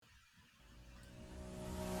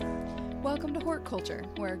Welcome to Horticulture,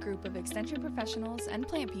 where a group of extension professionals and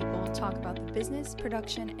plant people talk about the business,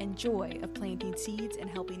 production, and joy of planting seeds and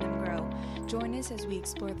helping them grow. Join us as we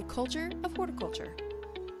explore the culture of horticulture.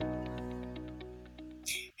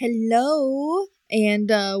 Hello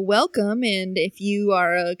and welcome. And if you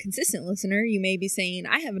are a consistent listener, you may be saying,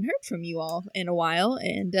 I haven't heard from you all in a while.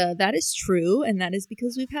 And that is true. And that is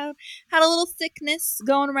because we've had a little sickness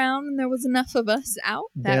going around and there was enough of us out.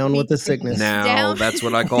 Down with the sickness. Now, that's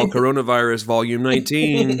what I call coronavirus volume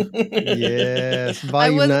 19. Yes,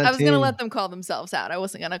 volume 19. I was going to let them call themselves out. I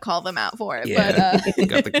wasn't going to call them out for it. Yeah.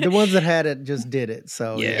 But the ones that had it just did it.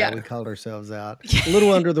 So yeah, we called ourselves out. A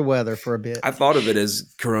little under the weather for a bit. I thought of it as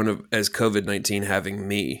COVID-19 having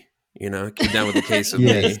me. You know, came down with a case of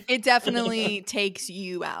me. It definitely takes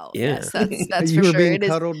you out. Yeah. Yes, that's you for were sure. being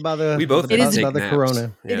cuddled by the. We both by the naps.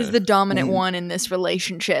 corona. Yeah. It is the dominant one in this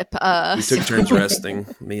relationship. We took turns resting,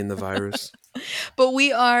 me and the virus. But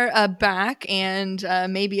we are back and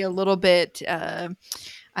maybe a little bit.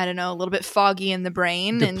 I don't know, a little bit foggy in the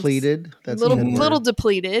brain, Depleted. and little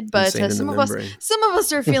depleted. But some of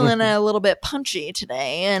us are feeling a little bit punchy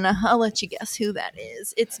today, and I'll let you guess who that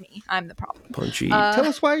is. It's me. I'm the problem. Punchy. Tell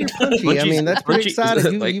us why you're punchy. I mean, that's pretty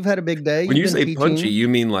exciting. You've had a big day. When you say punchy, you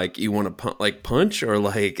mean like you want to punch, or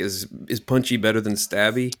like is punchy better than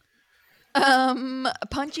stabby?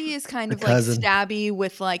 Punchy is kind of like stabby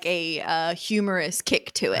with like a humorous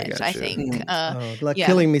kick to it. I think.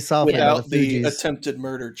 Killing me softly without the attempted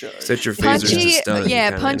murder charge. Set your phasers to stun.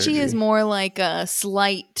 Yeah, punchy is more like a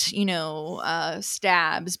slight,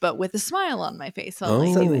 stabs, but with a smile on my face. I'll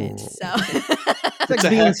do it. So it's like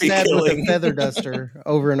being stabbed with a feather duster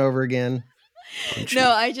over and over again. Punchy. No,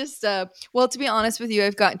 I just, well, to be honest with you,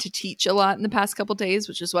 I've gotten to teach a lot in the past couple days,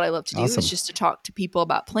 which is what I love to do. Awesome. Is just to talk to people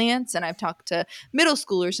about plants. And I've talked to middle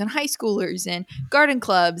schoolers and high schoolers and garden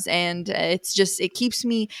clubs. And it keeps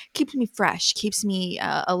me fresh, keeps me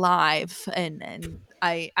alive. And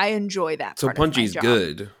I enjoy that. So part punchy's of my job.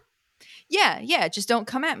 Good. Yeah. Just don't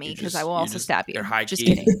come at me because I will also stab you. You're high just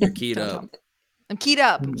key. kidding. You're keyed up. I'm keyed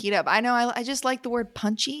up. I know. I just like the word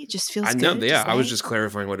punchy. It just feels good. I know. Yeah, I was just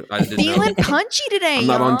clarifying what I didn't know. Feeling punchy today. I'm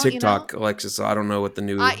not on TikTok, Alexis, so I don't know what the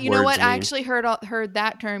new words know what? mean. I actually heard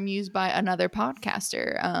that term used by another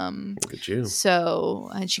podcaster. Look at you. So,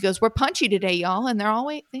 and she goes, "We're punchy today, y'all," and they're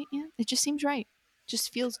always, it just seems right.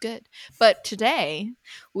 Just feels good. But today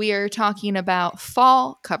we are talking about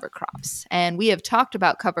fall cover crops, and we have talked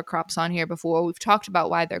about cover crops on here before. We've talked about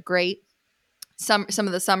why they're great. Some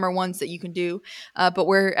of the summer ones that you can do, but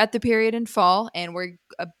we're at the period in fall, and we're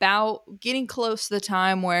about getting close to the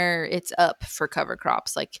time where it's up for cover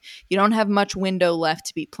crops. Like you don't have much window left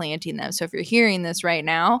to be planting them. So if you're hearing this right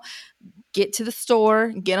now, get to the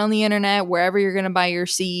store, get on the internet, wherever you're going to buy your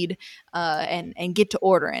seed, and get to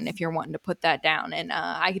ordering if you're wanting to put that down. And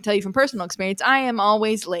I can tell you from personal experience, I am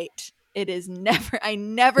always late. I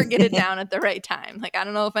never get it down at the right time. Like, I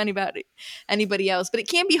don't know if anybody else, but it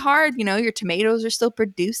can be hard. Your tomatoes are still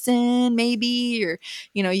producing maybe, or,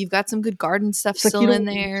 you've got some good garden stuff still in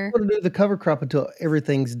there. You don't do the cover crop until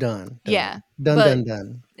everything's done. Yeah.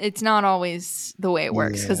 Done. It's not always the way it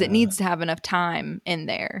works because it needs to have enough time in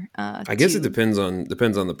there. I guess it depends on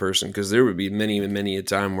the person, because there would be many a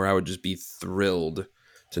time where I would just be thrilled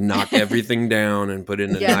to knock everything down and put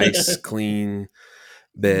in a nice, clean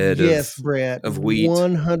bed Brett, of wheat.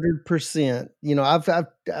 100%.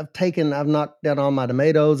 I've knocked down all my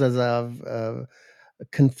tomatoes, as I've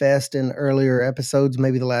confessed in earlier episodes,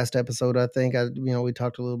 maybe the last episode. I think we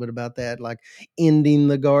talked a little bit about that, like ending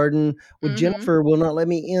the garden. Well, Jennifer will not let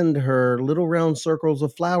me end her little round circles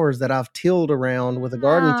of flowers that I've tilled around with a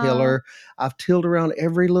garden tiller. I've tilled around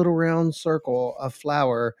every little round circle of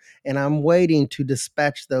flower, and I'm waiting to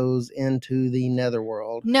dispatch those into the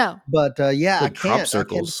netherworld. No, but I can't. Crop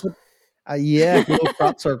circles. Little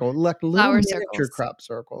crop circle, like little miniature circles. crop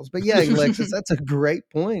circles. But yeah, Alexis, that's a great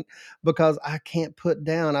point, because I can't put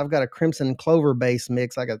down. I've got a crimson clover base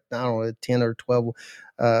mix. I got 10 or 12,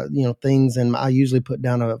 things, and I usually put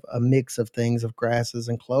down a mix of things, of grasses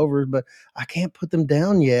and clovers, but I can't put them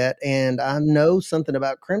down yet. And I know something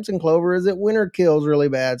about crimson clover is that winter kills really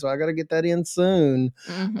bad, so I got to get that in soon.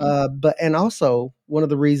 And also, one of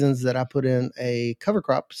the reasons that I put in a cover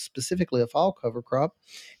crop, specifically a fall cover crop,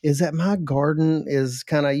 is that my garden is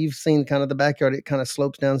you've seen the backyard, it kind of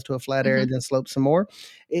slopes down to a flat area, then slopes some more.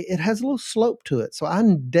 It has a little slope to it. So I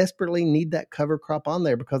desperately need that cover crop on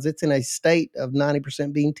there, because it's in a state of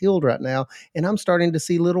 90% being tilled right now. And I'm starting to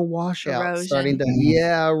see little washouts erosion. So I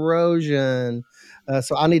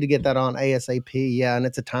need to get that on ASAP. Yeah. And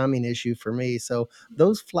it's a timing issue for me. So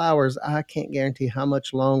those flowers, I can't guarantee how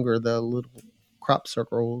much longer the little crop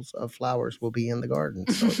circles of flowers will be in the garden.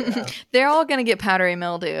 So, yeah. They're all going to get powdery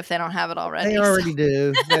mildew if they don't have it already. They already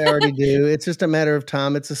do. They already do. It's just a matter of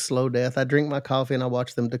time. It's a slow death. I drink my coffee and I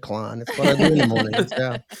watch them decline. It's what I do in the mornings.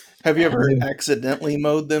 Yeah. Have you ever accidentally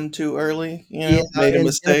mowed them too early? Yeah, made a and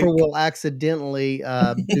mistake? Jennifer will accidentally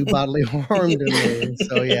do bodily harm to me.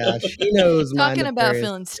 So yeah, she knows. Talking about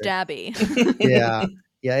feeling stabby.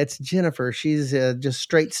 Yeah, it's Jennifer. She's just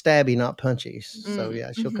straight stabby, not punchy. So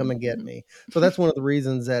yeah, she'll come and get me. So that's one of the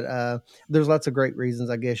reasons that there's lots of great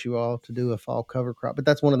reasons, I guess, you all to do a fall cover crop. But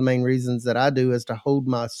that's one of the main reasons that I do is to hold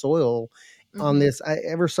my soil on this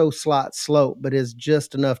ever so slight slope, but it's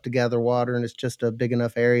just enough to gather water, and it's just a big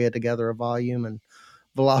enough area to gather a volume and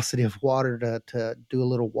velocity of water to do a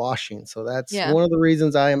little washing. So that's one of the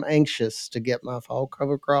reasons I am anxious to get my fall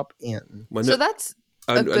cover crop in. So that's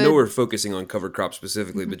I know we're focusing on cover crop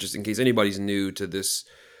specifically, but just in case anybody's new to this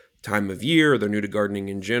time of year, or they're new to gardening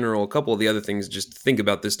in general, a couple of the other things just think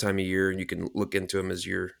about this time of year, and you can look into them as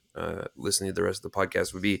you're listening to the rest of the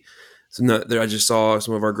podcast, would be, I just saw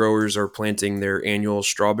some of our growers are planting their annual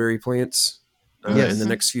strawberry plants in the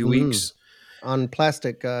next few weeks. On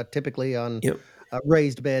plastic, typically on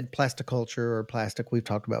raised bed, plasticulture or plastic we've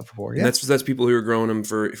talked about before. Yeah, and that's people who are growing them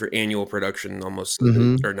for annual production, almost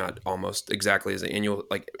or not almost exactly as an annual,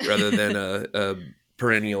 like rather than a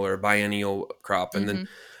perennial or biennial crop. And then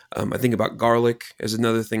I think about garlic as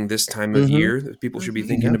another thing this time of year that people should be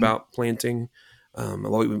thinking about planting.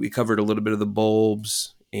 We covered a little bit of the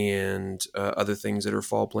bulbs and other things that are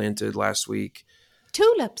fall planted last week.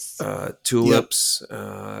 Tulips,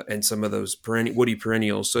 and some of those woody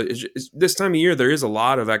perennials. So it's this time of year, there is a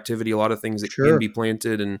lot of activity, a lot of things that can be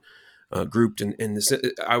planted and grouped. And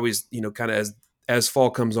I always, kind of as fall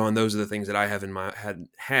comes on, those are the things that I have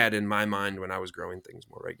had in my mind when I was growing things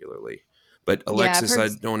more regularly. But Alexis, I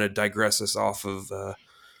don't want to digress us off of.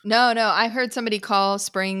 No, I heard somebody call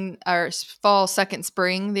spring or fall second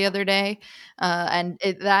spring the other day, and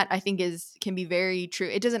that I think can be very true.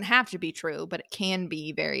 It doesn't have to be true, but it can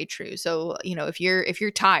be very true. So if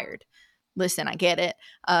you're tired, listen, I get it,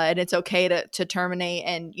 and it's okay to terminate,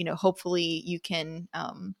 and hopefully you can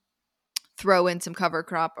throw in some cover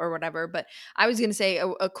crop or whatever. But I was going to say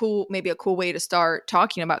a cool way to start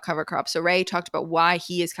talking about cover crop. So Ray talked about why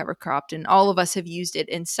he is cover cropped, and all of us have used it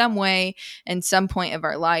in some way in some point of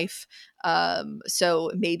our life. So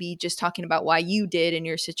maybe just talking about why you did in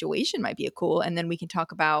your situation might be a cool, and then we can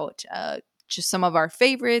talk about just some of our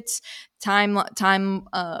favorites, time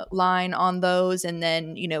line on those, and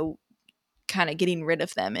then kind of getting rid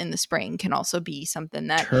of them in the spring can also be something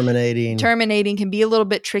that terminating can be a little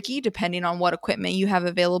bit tricky depending on what equipment you have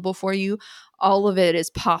available for you. All of it is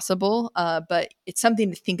possible, but it's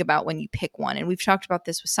something to think about when you pick one. And we've talked about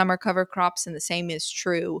this with summer cover crops, and the same is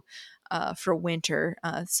true for winter.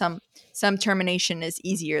 Some termination is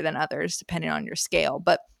easier than others depending on your scale.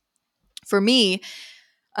 But for me,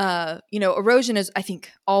 erosion is, I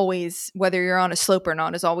think, always, whether you're on a slope or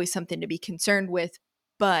not, is always something to be concerned with.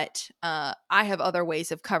 But I have other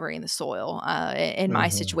ways of covering the soil. In my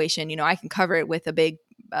situation, I can cover it with a big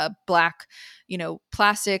black,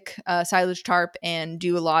 plastic silage tarp and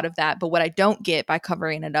do a lot of that. But what I don't get by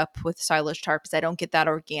covering it up with silage tarp is I don't get that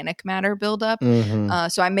organic matter buildup.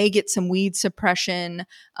 So I may get some weed suppression.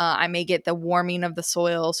 I may get the warming of the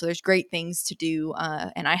soil. So there's great things to do.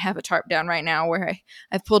 And I have a tarp down right now where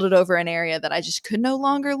I've pulled it over an area that I just could no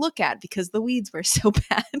longer look at because the weeds were so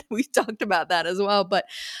bad. We've talked about that as well. But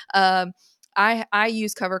I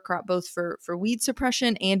use cover crop both for weed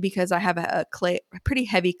suppression and because I have a pretty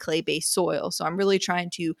heavy clay-based soil. So I'm really trying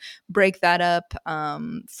to break that up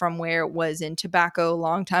from where it was in tobacco a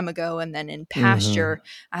long time ago. And then in pasture,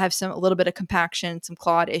 I have a little bit of compaction, some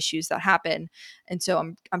clod issues that happen. And so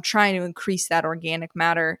I'm trying to increase that organic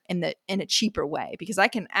matter in a cheaper way, because I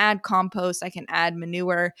can add compost, I can add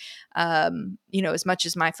manure, as much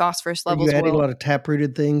as my phosphorus levels. Are you adding a lot of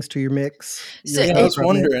taprooted things to your mix? So, I was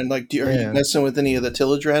wondering, are you messing with any of the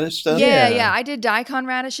tillage radish stuff? Yeah. I did daikon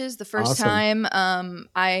radishes the first time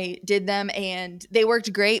I did them, and they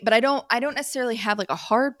worked great. But I don't necessarily have like a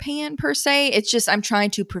hard pan per se. It's just I'm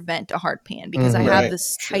trying to prevent a hard pan because I have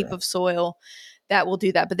this type of soil that will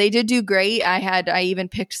do that. But they did do great. I even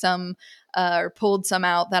picked some or pulled some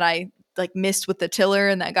out that I like missed with the tiller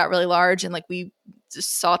and that got really large, and like we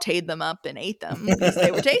just sauteed them up and ate them because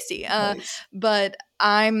they were tasty. Nice. But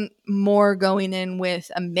I'm more going in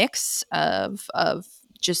with a mix of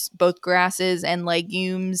just both grasses and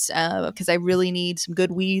legumes because I really need some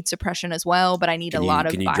good weed suppression as well. But I need a lot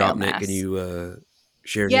of biomass. Can you drop it? Can you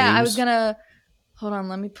share names? Yeah, I was gonna. Hold on,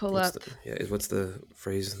 let me pull up. What's the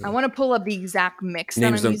phrase? I want to pull up the exact mix.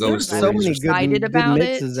 Names don't go with stories. So many good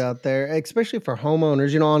mixes out there, especially for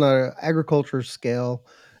homeowners. On an agriculture scale,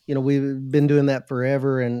 we've been doing that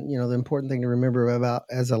forever. And the important thing to remember about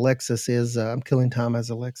as Alexis is, I'm killing time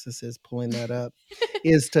as Alexis is pulling that up,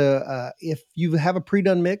 is to if you have a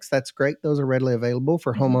pre-done mix, that's great. Those are readily available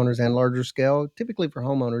for homeowners and larger scale. Typically for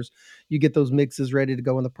homeowners, you get those mixes ready to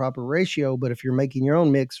go in the proper ratio. But if you're making your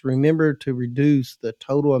own mix, remember to reduce the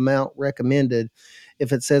total amount recommended.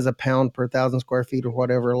 If it says a pound per 1,000 square feet or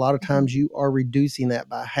whatever, a lot of times you are reducing that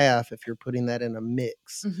by half if you're putting that in a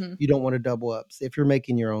mix. You don't want to double up if you're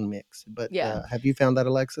making your own mix. But have you found that,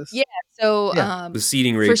 Alexis? Yeah. So the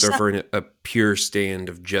seeding rates are for a pure stand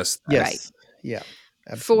of just that. Yes. Right. Yeah.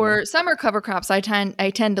 Absolutely. For summer cover crops, I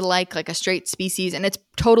tend to like a straight species, and it's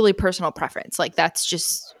totally personal preference. Like that's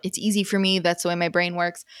just, it's easy for me. That's the way my brain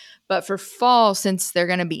works. But for fall, since they're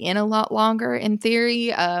going to be in a lot longer in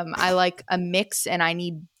theory, I like a mix and I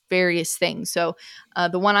need various things. So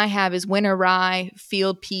the one I have is winter rye,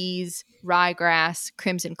 field peas, ryegrass,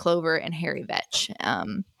 crimson clover, and hairy vetch.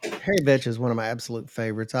 Hairy vetch is one of my absolute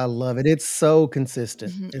favorites. I love it. It's so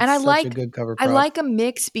consistent. It's and I such a good cover crop. I like a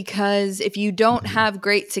mix because if you don't have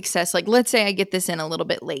great success, like let's say I get this in a little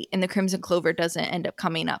bit late and the crimson clover doesn't end up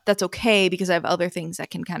coming up, that's okay because I have other things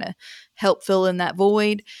that can kind of help fill in that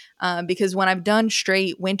void. Because when I've done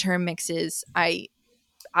straight winter mixes, I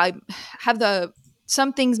have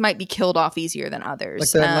some things might be killed off easier than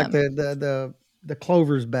others. Like the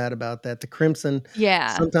clover's bad about that. The crimson,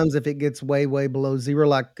 sometimes if it gets way below zero,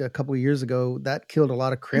 like a couple of years ago, that killed a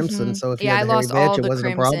lot of crimson. So if you had I lost all the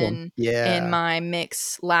crimson in my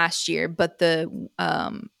mix last year, but the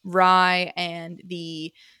rye and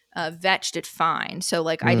the vetch did fine. So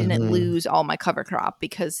like I didn't lose all my cover crop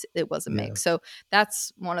because it was a mix. So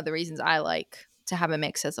that's one of the reasons I like to have a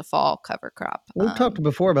mix as a fall cover crop. We've talked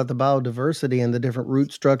before about the biodiversity and the different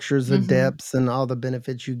root structures, the depths, and all the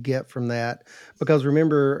benefits you get from that. Because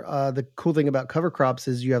remember, the cool thing about cover crops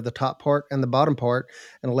is you have the top part and the bottom part.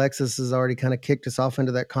 And Alexis has already kind of kicked us off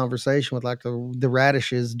into that conversation with like the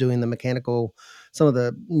radishes doing the mechanical, some of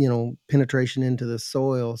the, penetration into the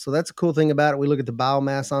soil. So that's a cool thing about it. We look at the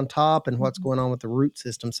biomass on top and what's going on with the root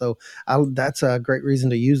system. So that's a great reason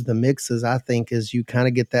to use the mixes, I think, is you kind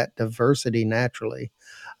of get that diversity naturally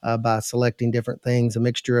by selecting different things, a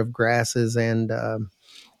mixture of grasses and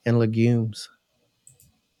legumes.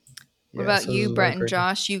 What about you, Brett and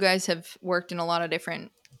Josh? You guys have worked in a lot of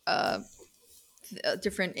different not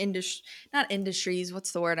industries.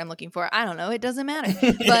 What's the word I'm looking for? I don't know. It doesn't matter.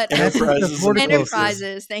 But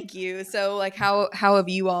enterprises. Thank you. So, like, how have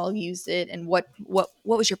you all used it, and what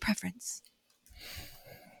was your preference?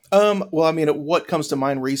 Well, I mean, what comes to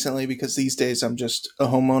mind recently, because these days I'm just a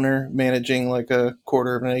homeowner managing like a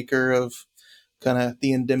quarter of an acre of kind of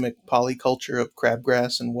the endemic polyculture of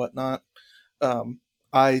crabgrass and whatnot.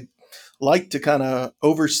 I like to kind of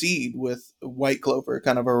overseed with white clover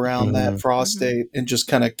kind of around that frost date and just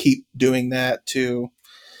kind of keep doing that to,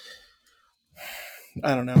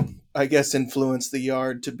 I don't know, I guess influence the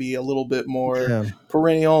yard to be a little bit more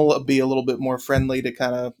perennial, be a little bit more friendly to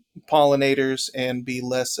kind of pollinators and be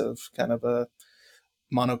less of kind of a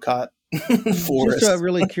monocot forest. Just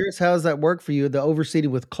really curious, how does that work for you, the overseeding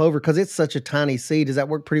with clover? Because it's such a tiny seed. Does that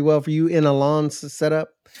work pretty well for you in a lawn setup?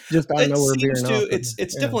 It's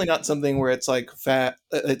definitely not something where it's like fat.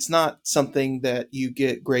 It's not something that you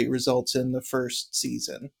get great results in the first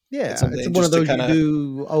season. Yeah, it's one of those you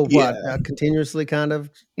do continuously kind of.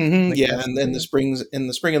 And then the spring and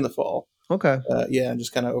the fall. Okay. And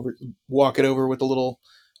just kind of walk it over with a little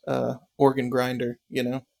organ grinder.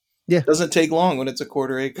 Yeah, doesn't take long when it's a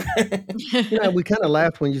quarter acre. We kind of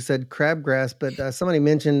laughed when you said crabgrass, but somebody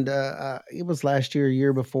mentioned it was last year, a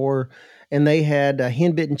year before, and they had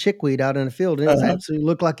hen-bitten chickweed out in the field, and it was absolutely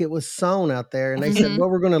looked like it was sown out there. And they said, well,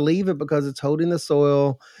 we're going to leave it because it's holding the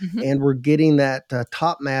soil, and we're getting that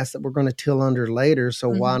top mass that we're going to till under later. So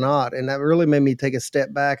why not? And that really made me take a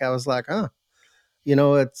step back. I was like,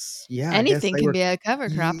 it's anything can be a cover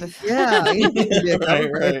crop. Anything can be a cover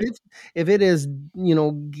crop. If it is,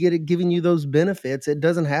 giving you those benefits, it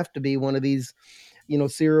doesn't have to be one of these,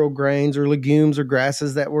 cereal grains or legumes or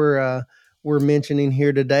grasses that we're mentioning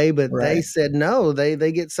here today. But they said no,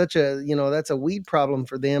 they get such a, that's a weed problem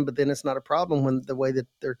for them. But then it's not a problem when the way that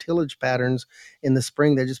their tillage patterns in the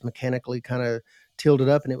spring, they just mechanically kind of tilled it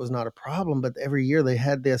up and it was not a problem. But every year they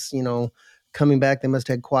had this, coming back, they must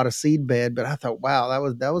have had quite a seed bed. But I thought,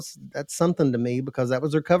 wow, that's something to me, because that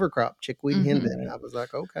was their cover crop, chickweed and henbit. And I was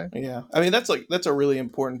like, okay. Yeah. I mean, that's a really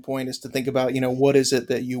important point, is to think about, what is it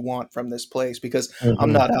that you want from this place? Because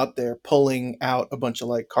I'm not out there pulling out a bunch of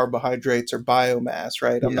like carbohydrates or biomass,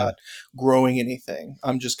 right? I'm not growing anything.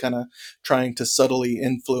 I'm just kind of trying to subtly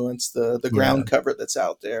influence the ground cover that's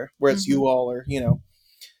out there. Whereas you all are,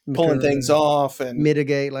 pulling things off and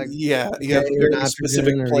mitigate, like you have very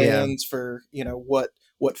specific plans for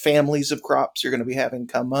what families of crops you're going to be having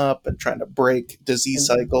come up, and trying to break disease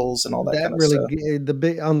cycles and all that kind of stuff. The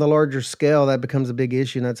big, on the larger scale, that becomes a big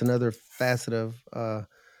issue, and that's another facet of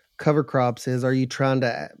cover crops. Is, are you trying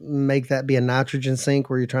to make that be a nitrogen sink,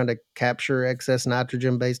 where you're trying to capture excess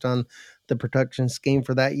nitrogen based on the production scheme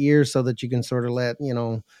for that year, so that you can sort of let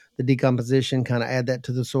the decomposition kind of add that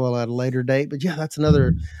to the soil at a later date? But yeah, that's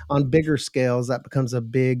another, on bigger scales, that becomes a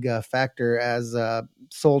big factor, as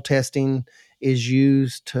soil testing is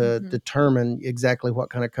used to determine exactly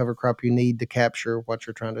what kind of cover crop you need to capture what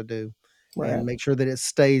you're trying to do, and make sure that it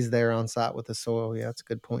stays there on site with the soil. Yeah, that's a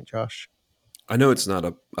good point, Josh. I know it's not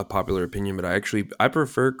a popular opinion, but I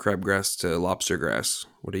prefer crabgrass to lobster grass.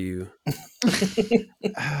 What do you?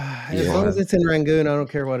 As long as it's in Rangoon, I don't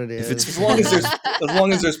care what it is. As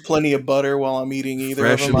long as there's plenty of butter while I'm eating either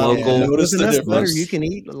fresh of them, and local. Notice the difference. Butter, you can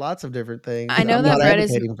eat lots of different things. I know I'm that not Brett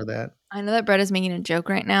advocating for that. I know that Brett is making a joke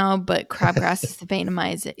right now, but crabgrass is the pain of my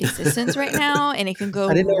existence right now, and it can go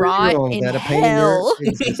rot in hell.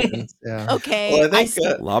 Yeah. Okay. Well, I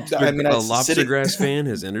think a lobster grass fan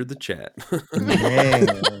has entered the chat. Man,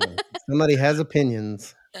 somebody has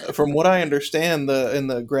opinions. From what I understand, in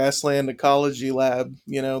the grassland ecology lab,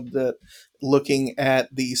 that looking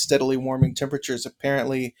at the steadily warming temperatures,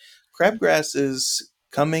 apparently crabgrass is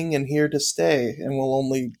coming and here to stay, and will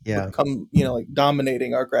only become, like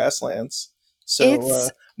dominating our grasslands. So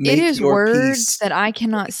it is words that I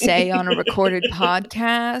cannot say on a recorded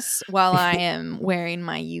podcast while I am wearing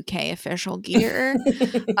my UK official gear.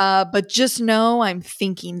 But just know I'm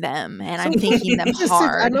thinking them, and I'm thinking them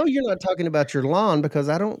hard. I know you're not talking about your lawn, because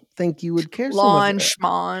I don't think you would care lawn so much.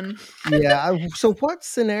 Schmon. Yeah. So what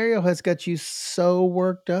scenario has got you so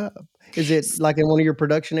worked up? Is it like in one of your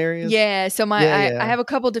production areas? Yeah. So I have a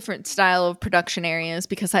couple different style of production areas,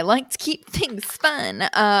 because I like to keep things fun.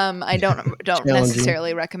 I don't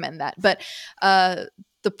necessarily recommend that, but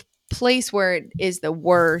the place where it is the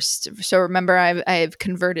worst. So remember, I've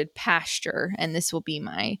converted pasture, and this will be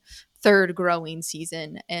my third growing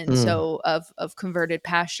season, and so of converted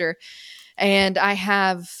pasture. And I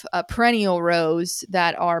have perennial rows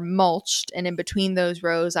that are mulched, and in between those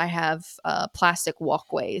rows, I have plastic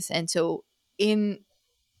walkways. And so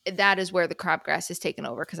that is where the crabgrass is taken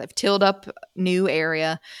over, because I've tilled up new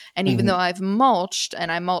area. And even though I've mulched,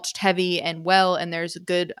 and I mulched heavy and well, and there's a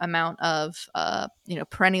good amount of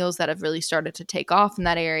perennials that have really started to take off in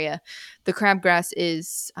that area, the crabgrass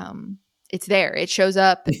is it's there. It shows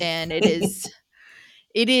up, and it is.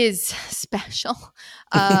 It is special.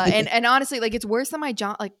 And honestly, like, it's worse than my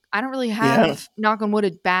I don't really have, knock on wood,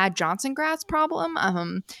 a bad Johnson grass problem.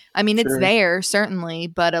 I mean, it's there certainly,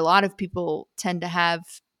 but a lot of people tend to have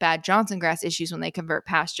bad Johnson grass issues when they convert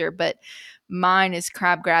pasture, but mine is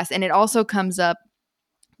crabgrass. And it also comes up,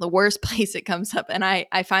 the worst place it comes up, and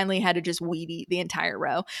I finally had to just weed eat the entire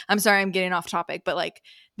row. I'm sorry, I'm getting off topic, but like,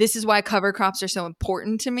 this is why cover crops are so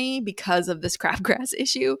important to me, because of this crabgrass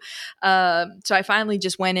issue. So I finally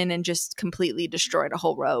just went in and just completely destroyed a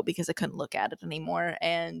whole row, because I couldn't look at it anymore.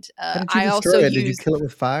 And I also used, did you kill it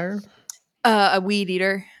with fire? A weed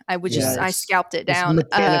eater. I would just, I scalped it down.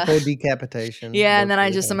 Mechanical decapitation. Yeah, and then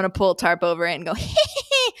I'm going to pull a tarp over it and go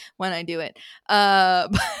when I do it.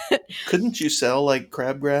 Couldn't you sell like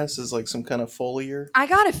crabgrass as like some kind of foliar? I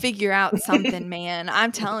got to figure out something, man.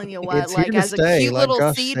 I'm telling you what, like, as a cute little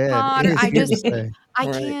Josh seed pod, I can't,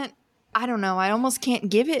 I don't know. I almost can't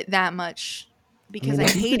give it that much, because I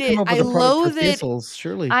hate it. I loathe it.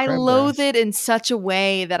 I loathe it in such a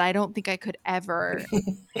way that I don't think I could ever.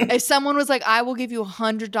 If someone was like, I will give you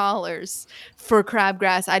 $100 for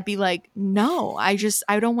crabgrass, I'd be like, no, I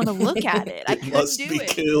don't want to look at it. I couldn't do it.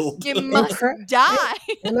 Killed. It must die.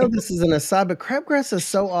 I know this is an aside, but crabgrass is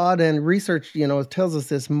so odd, and research, tells us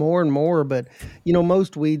this more and more. But,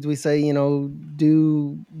 most weeds, we say,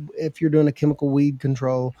 if you're doing a chemical weed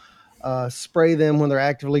control, spray them when they're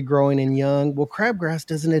actively growing and young. Well, crabgrass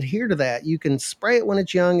doesn't adhere to that. You can spray it when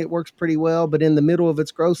it's young. It works pretty well. But in the middle of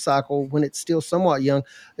its growth cycle, when it's still somewhat young,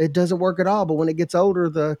 it doesn't work at all. But when it gets older,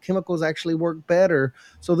 the chemicals actually work better.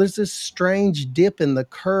 So there's this strange dip in the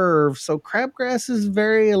curve. So crabgrass is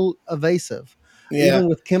very evasive. even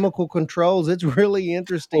with chemical controls, it's really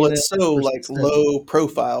interesting. Well, it's so like low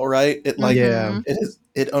profile, right? It like Yeah. it's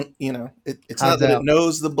not that it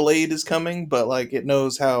knows the blade is coming, but like it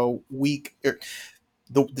knows how weak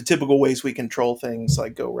the typical ways we control things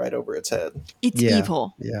like go right over its head. It's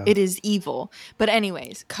evil. Yeah. It is evil. But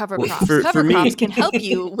anyways, cover crops. Cover crops can help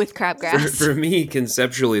you with crabgrass. For me,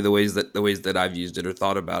 conceptually, the ways that I've used it or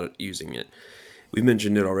thought about it using it, we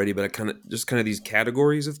mentioned it already, but I kind of these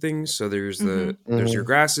categories of things. So there's there's your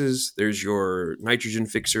grasses, there's your nitrogen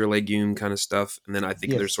fixer, legume kind of stuff, and then I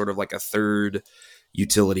think there's sort of like a third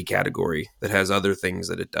utility category that has other things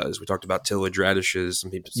that it does. We talked about tillage radishes.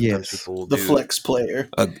 Sometimes people will do flex player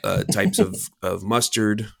types of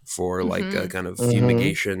mustard for like kind of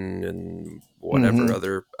fumigation and whatever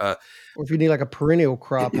other. Or if you need like a perennial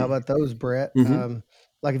crop, how about those, Brett?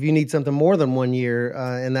 Like if you need something more than 1 year,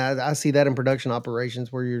 and I see that in production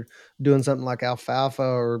operations where you're doing something like alfalfa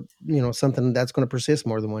or something that's going to persist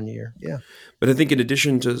more than 1 year. Yeah. But I think in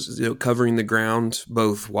addition to covering the ground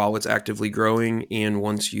both while it's actively growing and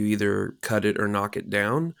once you either cut it or knock it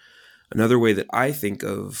down, another way that I think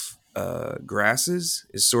of grasses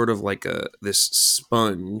is sort of like this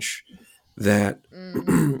sponge that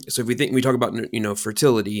so if we talk about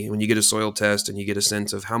fertility, when you get a soil test and you get a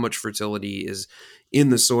sense of how much fertility is in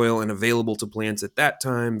the soil and available to plants at that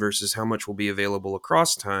time versus how much will be available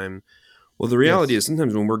across time. Well, the reality is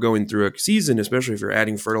sometimes when we're going through a season, especially if you're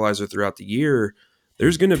adding fertilizer throughout the year,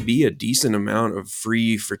 there's going to be a decent amount of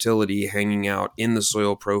free fertility hanging out in the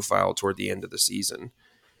soil profile toward the end of the season.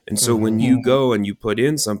 And so when you go and you put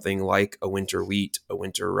in something like a winter wheat, a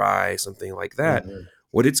winter rye, something like that,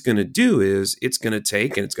 what it's going to do is it's going to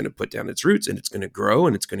take and it's going to put down its roots and it's going to grow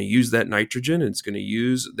and it's going to use that nitrogen and it's going to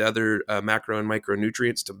use the other macro and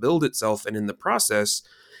micronutrients to build itself. And in the process,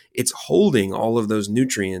 it's holding all of those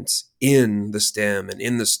nutrients in the stem and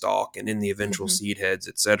in the stalk and in the eventual seed heads,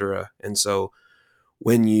 et cetera. And so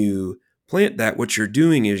when you plant that, what you're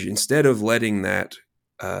doing is instead of letting that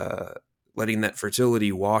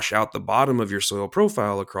fertility wash out the bottom of your soil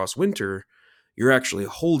profile across winter, you're actually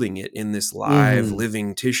holding it in this live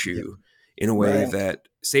living tissue in a way that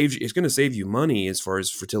it's going to save you money as far as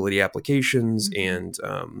fertility applications and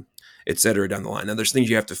et cetera down the line. Now there's things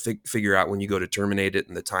you have to figure out when you go to terminate it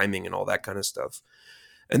and the timing and all that kind of stuff.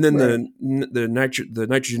 And then the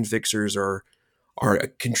nitrogen fixers are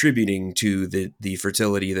contributing to the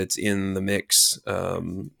fertility that's in the mix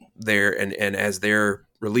there. And as they're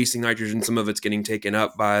releasing nitrogen, some of it's getting taken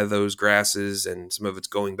up by those grasses and some of it's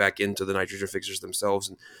going back into the nitrogen fixers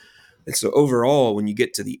themselves. And so overall, when you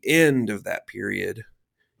get to the end of that period,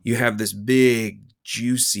 you have this big,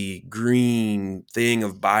 juicy, green thing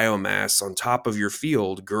of biomass on top of your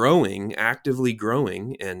field actively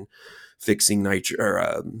growing and fixing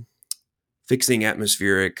fixing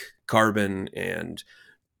atmospheric carbon and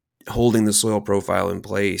holding the soil profile in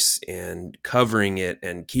place and covering it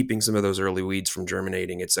and keeping some of those early weeds from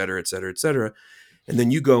germinating, et cetera, et cetera, et cetera. And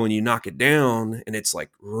then you go and you knock it down and it's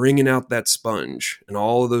like wringing out that sponge and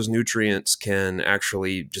all of those nutrients can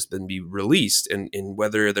actually just then be released. And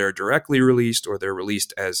whether they're directly released or they're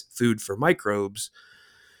released as food for microbes,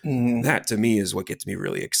 that to me is what gets me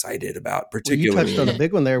really excited about, particularly. You touched on a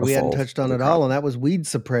big one there we hadn't touched on at all, and that was weed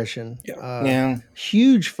suppression.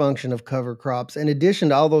 Huge function of cover crops. In addition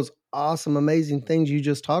to all those awesome, amazing things you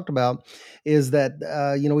just talked about, is that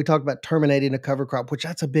we talked about terminating a cover crop, which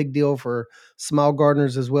that's a big deal for small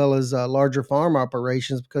gardeners as well as larger farm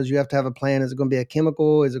operations, because you have to have a plan. Is it going to be a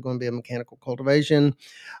chemical? Is it going to be a mechanical cultivation?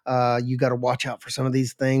 You got to watch out for some of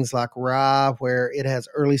these things like rye, where it has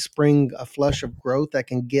early spring, a flush of growth that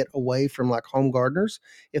can get away from like home gardeners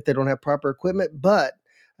if they don't have proper equipment. But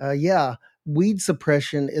weed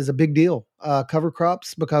suppression is a big deal. Cover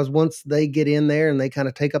crops, because once they get in there and they kind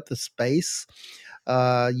of take up the space,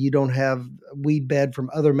 you don't have weed bed from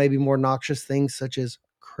other maybe more noxious things such as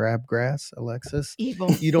crabgrass, Alexis. Evil.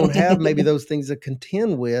 You don't have maybe those things to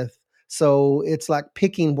contend with. So it's like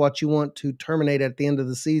picking what you want to terminate at the end of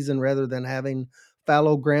the season rather than having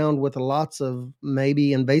fallow ground with lots of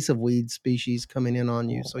maybe invasive weed species coming in on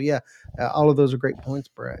you. So all of those are great points,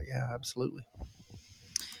 Brett. Yeah, absolutely.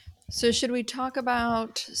 So should we talk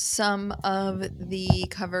about some of the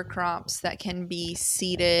cover crops that can be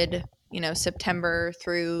seeded, September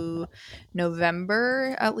through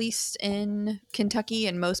November, at least in Kentucky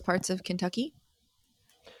and most parts of Kentucky?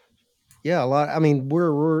 Yeah, a lot. I mean,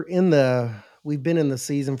 we've been in the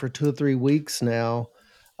season for 2 or 3 weeks now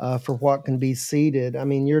for what can be seeded. I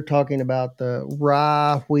mean, you're talking about the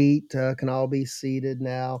rye, wheat can all be seeded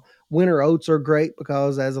now. Winter oats are great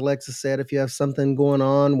because, as Alexis said, if you have something going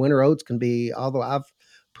on, winter oats can be, although I've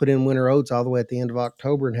put in winter oats all the way at the end of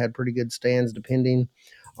October and had pretty good stands depending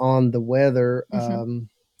on the weather.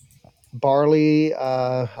 Barley,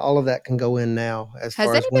 all of that can go in now. As Has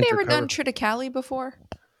far as anybody winter ever done cover. triticale before?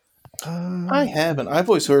 I haven't. I've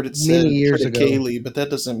always heard it said Many years ago. triticale, but that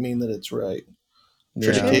doesn't mean that it's right.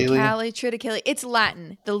 Yeah. Triticale. It's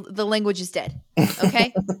Latin. The language is dead.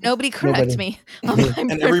 Okay? Nobody correct me.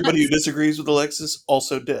 And everybody who disagrees with Alexis,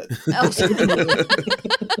 also dead.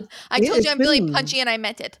 I told you I'm Billy Punchy and I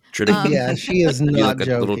meant it. Yeah, she is not like a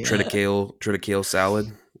joking. little triticale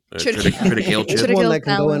salad. Triticale It's one that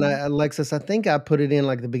can go in. salad. Alexis, I think I put it in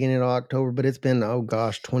like the beginning of October, but it's been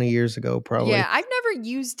 20 years ago probably. Yeah, I've never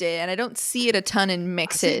used it, and I don't see it a ton in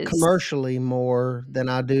mixes. Commercially more than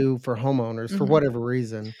I do for homeowners for whatever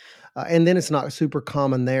reason. And then it's not super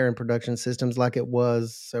common there in production systems like it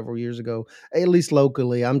was several years ago, at least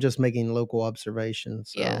locally. I'm just making local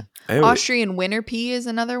observations. So. Yeah. Austrian winter pea is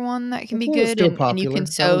another one that can be good, and you can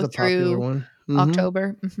sow through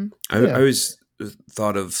October. I always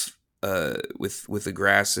thought of with the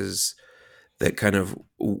grasses that kind of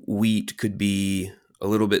wheat could be a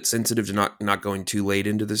little bit sensitive to not going too late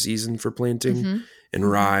into the season for planting. And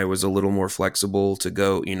rye was a little more flexible to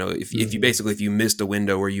go, if you missed a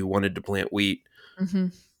window where you wanted to plant wheat,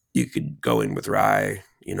 you could go in with rye,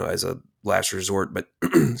 as a last resort. But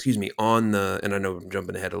excuse me, and I know I'm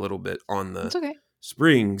jumping ahead a little bit, on the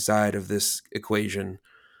spring side of this equation,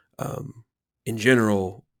 in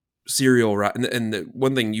general, cereal rye, and the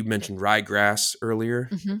one thing you mentioned, ryegrass earlier,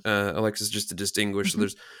 Alexis, just to distinguish. So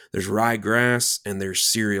there's ryegrass and there's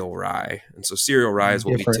cereal rye, and so cereal rye is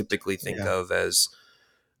what we typically think of as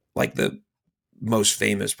like the most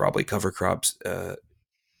famous probably cover crops.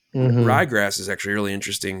 Ryegrass is actually really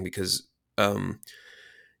interesting because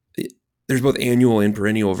there's both annual and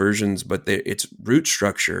perennial versions, but its root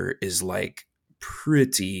structure is like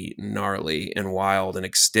pretty gnarly and wild and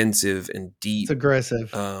extensive and deep. It's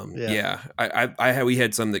aggressive. We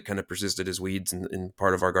had some that kind of persisted as weeds in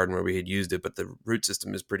part of our garden where we had used it, but the root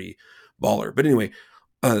system is pretty baller. But anyway,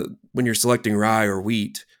 when you're selecting rye or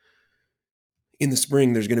wheat in the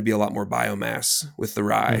spring, there's going to be a lot more biomass with the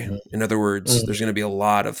rye. In other words, there's going to be a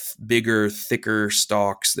lot of bigger, thicker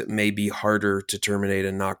stalks that may be harder to terminate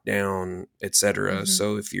and knock down, etc.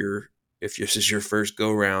 So if this is your first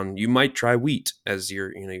go round, you might try wheat as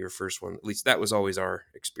your first one. At least that was always our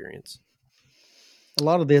experience. A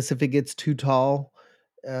lot of this, if it gets too tall,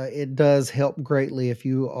 it does help greatly if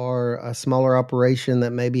you are a smaller operation that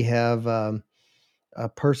maybe have a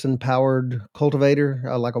person-powered cultivator,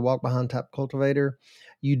 like a walk-behind type cultivator.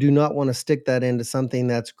 You do not want to stick that into something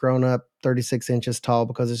that's grown up 36 inches tall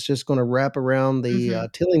because it's just going to wrap around the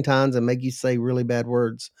tilling tines and make you say really bad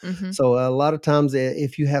words. So a lot of times,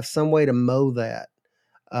 if you have some way to mow that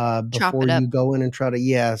before you go in and try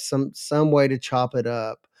to, some way to chop it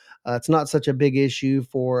up. It's not such a big issue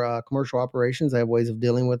for commercial operations. They have ways of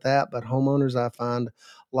dealing with that, but homeowners, I find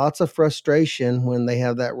lots of frustration when they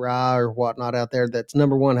have that rye or whatnot out there. That's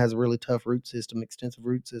number one, has a really tough root system, extensive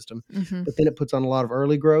root system, but then it puts on a lot of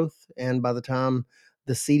early growth. And by the time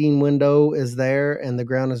the seeding window is there and the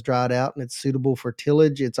ground is dried out and it's suitable for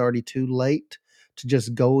tillage, it's already too late to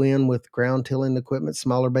just go in with ground tilling equipment,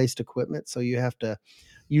 smaller based equipment. So you have to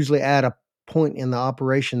usually add a point in the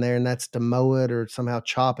operation there, and that's to mow it or somehow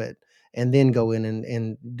chop it and then go in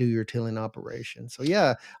and do your tilling operation. So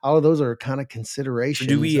all of those are kind of considerations.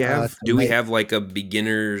 Do we have like a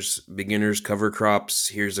beginners cover crops?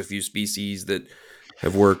 Here's a few species that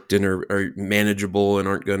have worked and are manageable and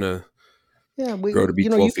aren't gonna grow to be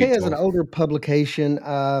 12 UK feet has tall. an older publication.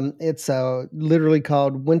 It's literally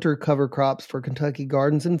called Winter Cover Crops for Kentucky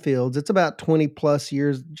Gardens and Fields. It's about 20 plus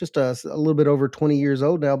years, just a little bit over 20 years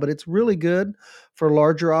old now, but it's really good for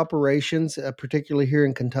larger operations, particularly here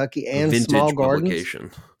in Kentucky, and small gardens.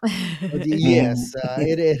 Publication. Yes,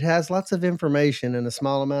 it has lots of information in a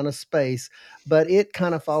small amount of space, but it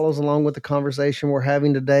kind of follows along with the conversation we're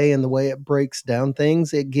having today and the way it breaks down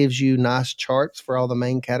things. It gives you nice charts for all the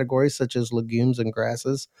main categories, such as legumes and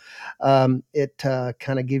grasses. It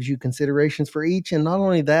kind of gives you considerations for each, and not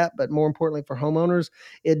only that, but more importantly for homeowners,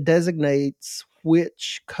 it designates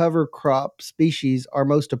which cover crop species are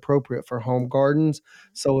most appropriate for home gardens.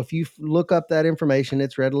 So if you look up that information,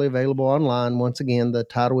 it's readily available online. Once again, the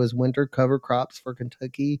title is Winter Cover Crops for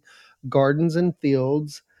Kentucky Gardens and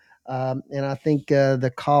Fields. And I think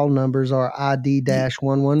the call numbers are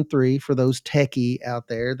ID-113 for those techie out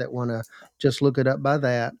there that want to just look it up by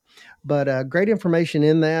that. But great information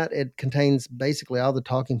in that. It contains basically all the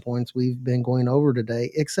talking points we've been going over today,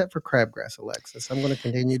 except for crabgrass, Alexis. I'm going to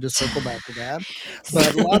continue to circle back to that.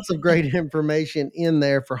 But lots of great information in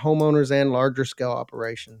there for homeowners and larger scale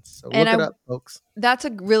operations. So look it up, folks. That's a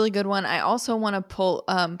really good one. I also want to pull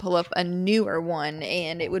up a newer one,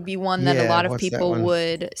 and it would be one that a lot of people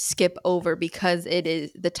would skip over because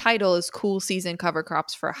the title is Cool Season Cover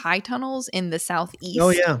Crops for High Tunnels in the Southeast. Oh,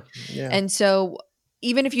 yeah. And so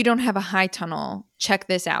even if you don't have a high tunnel, check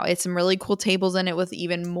this out. It's some really cool tables in it with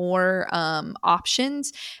even more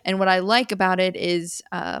options. And what I like about it is,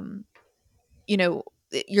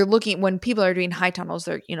 you're looking, when people are doing high tunnels,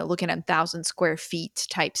 they're, looking at 1,000 square feet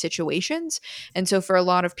type situations. And so for a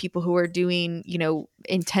lot of people who are doing,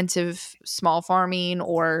 intensive small farming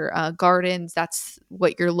or gardens, that's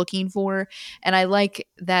what you're looking for. And I like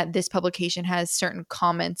that this publication has certain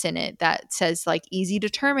comments in it that says like easy to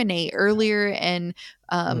terminate, earlier, and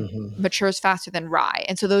matures faster than rye.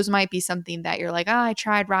 And so those might be something that you're like, I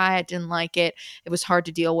tried rye, I didn't like it, it was hard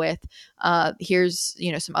to deal with. Here's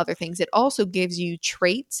some other things. It also gives you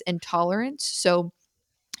traits and tolerance. So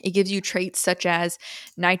it gives you traits such as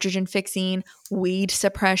nitrogen fixing, weed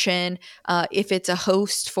suppression, if it's a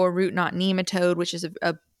host for root knot nematode, which is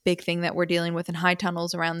a big thing that we're dealing with in high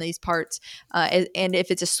tunnels around these parts, and if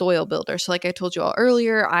it's a soil builder. So like I told you all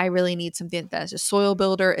earlier, I really need something that's a soil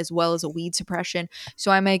builder as well as a weed suppression. So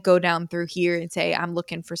I might go down through here and say I'm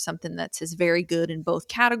looking for something that says very good in both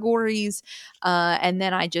categories, and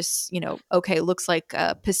then I just looks like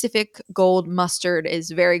Pacific Gold Mustard is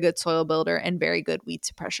very good soil builder and very good weed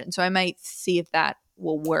suppression. So I might see if that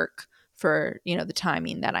will work for the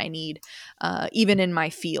timing that I need, even in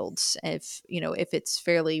my fields, if it's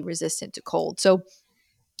fairly resistant to cold. So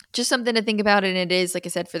just something to think about. And it is, like I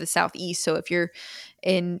said, for the Southeast. So if you're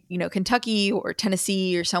in Kentucky or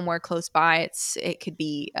Tennessee or somewhere close by, it could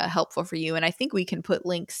be helpful for you. And I think we can put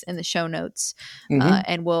links in the show notes,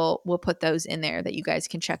 and we'll put those in there that you guys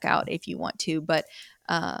can check out if you want to. But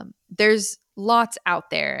there's lots out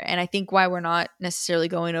there. And I think why we're not necessarily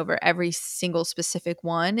going over every single specific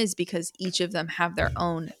one is because each of them have their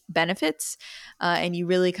own benefits. And you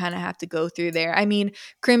really kind of have to go through there. I mean,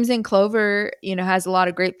 crimson clover, has a lot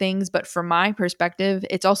of great things, but from my perspective,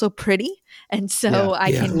 it's also pretty. And so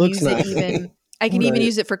I can use it even. I can even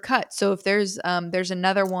use it for cut. So if there's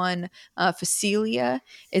another one, Phacelia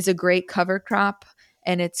is a great cover crop.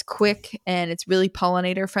 And it's quick and it's really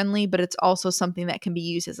pollinator friendly, but it's also something that can be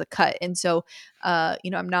used as a cut. And so,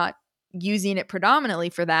 I'm not using it predominantly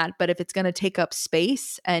for that, but if it's going to take up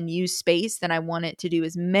space and use space, then I want it to do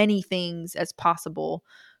as many things as possible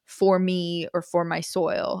for me or for my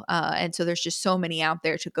soil. And so there's just so many out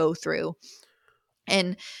there to go through.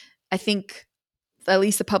 And I think at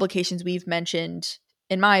least the publications we've mentioned,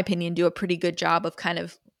 in my opinion, do a pretty good job of kind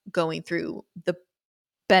of going through the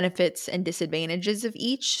benefits and disadvantages of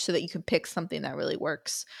each so that you can pick something that really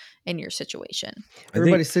works in your situation.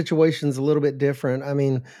 Everybody's situation is a little bit different. I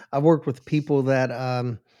mean, I've worked with people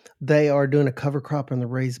that they are doing a cover crop in the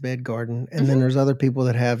raised bed garden. And then there's other people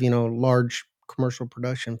that have, large commercial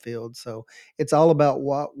production fields. So it's all about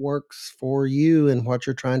what works for you and what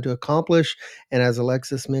you're trying to accomplish. And as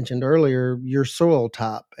Alexis mentioned earlier, your soil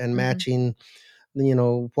type and matching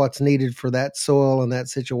what's needed for that soil and that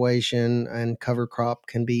situation, and cover crop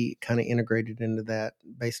can be kind of integrated into that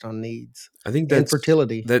based on needs. I think that's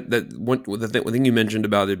fertility. The thing you mentioned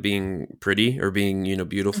about it being pretty or being,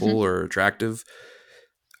 beautiful or attractive,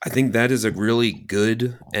 I think that is a really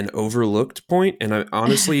good and overlooked point. And I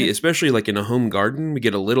honestly, especially like in a home garden, we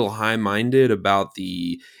get a little high-minded about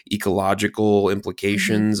the ecological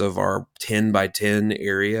implications of our 10 by 10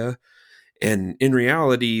 area. And in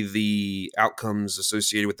reality, the outcomes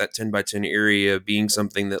associated with that 10 by 10 area being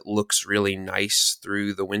something that looks really nice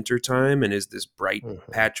through the winter time and is this bright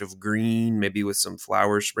patch of green, maybe with some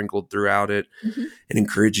flowers sprinkled throughout it, and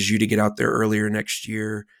encourages you to get out there earlier next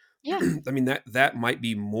year. Yeah. I mean, that might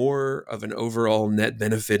be more of an overall net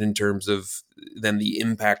benefit in terms of than the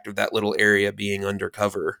impact of that little area being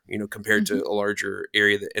undercover, compared to a larger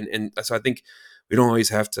area. And so I think we don't always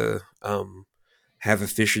have to have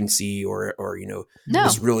efficiency or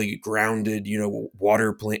this really grounded,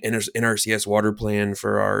 water plan, NRCS water plan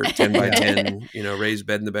for our 10 by 10, raised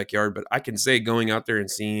bed in the backyard. But I can say going out there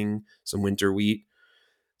and seeing some winter wheat,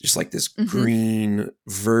 just like this green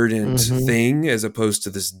verdant thing, as opposed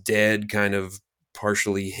to this dead kind of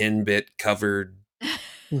partially henbit covered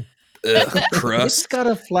crust. It's got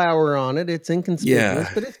a flower on it. It's inconspicuous,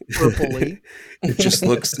 but it's purpley.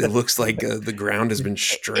 It looks like the ground has been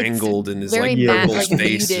strangled and is very like purple like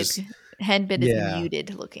space. Henbit is Yeah.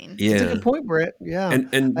 muted looking. Yeah. That's a good point, Brett. Yeah.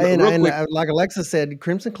 And real quick, like Alexa said,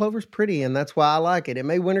 crimson clover's pretty, and that's why I like it. It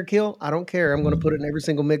may winter kill. I don't care. I'm going to put it in every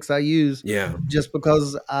single mix I use. Yeah. Just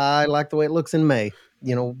because I like the way it looks in May.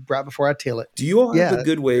 Right before I till it. Do you all have Yeah, a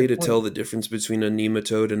good way to tell the difference between a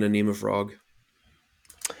nematode and a nemafrog?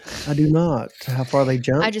 I do not. How far they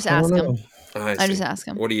jump? I just ask them. I just ask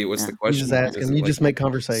them. What's the You question? just ask them. You just make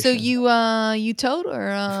conversation. So you toad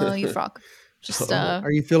or you frog? Just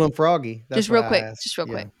Are you feeling froggy? That's just real what I quick. asked. Just real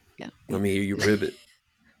quick. Yeah. Let me hear you ribbit.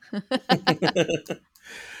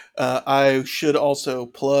 I should also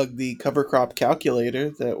plug the cover crop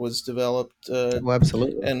calculator that was developed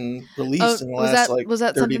Absolutely. and released in the last was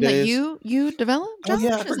that 30 something days. that you developed, Josh? Oh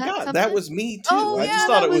yeah, I forgot. That was me too. Oh, I yeah, just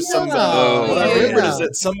thought that it was was somebody. awesome. What I Oh, remembered yeah. is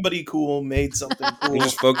that somebody cool made something cool. You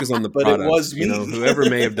just focus on the But it product. was me. Whoever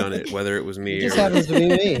may have done it, whether it was me It just or happens to be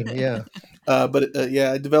me. Yeah.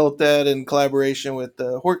 I developed that in collaboration with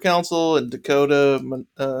the Hort Council and Dakota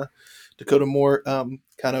Moore.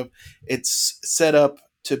 It's set up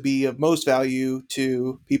to be of most value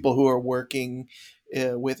to people who are working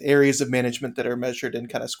with areas of management that are measured in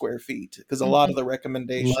kind of square feet, because a lot of the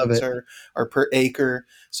recommendations are per acre.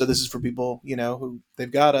 So this is for people, who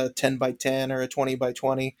they've got a 10 by 10 or a 20 by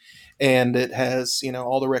 20, and it has,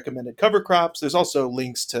 all the recommended cover crops. There's also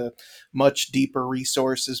links to much deeper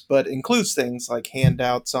resources, but includes things like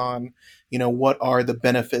handouts on, what are the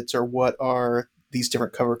benefits or what are these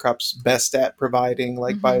different cover crops best at providing,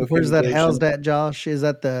 like biofumigation. Where's that housed at, Josh? Is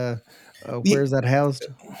that where's that housed?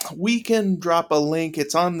 We can drop a link.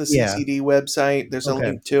 It's on the CCD website. There's a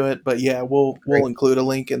link to it, but yeah, we'll include a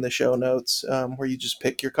link in the show notes where you just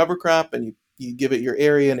pick your cover crop and you give it your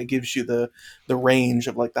area, and it gives you the range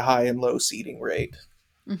of like the high and low seeding rate.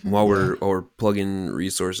 While we're plugging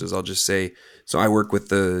resources, I'll just say, so I work with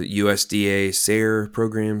the USDA SARE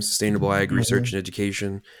program, Sustainable Ag Research and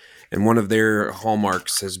Education. And one of their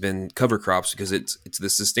hallmarks has been cover crops, because it's the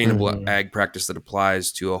sustainable ag practice that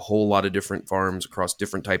applies to a whole lot of different farms across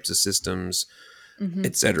different types of systems,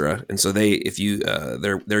 et cetera. And so their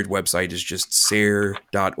website is just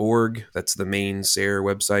SARE.org. That's the main SARE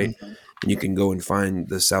website. And you can go and find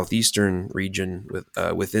the southeastern region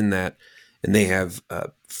within that. And they have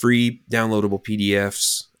free downloadable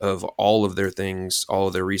PDFs of all of their things, all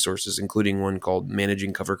of their resources, including one called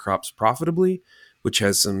Managing Cover Crops Profitably, which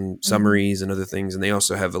has some summaries and other things. And they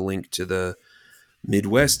also have a link to the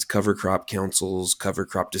Midwest Cover Crop Council's cover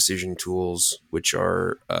crop decision tools, which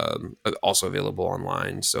are also available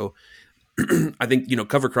online. So I think,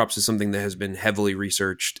 cover crops is something that has been heavily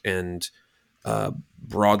researched and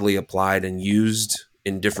broadly applied and used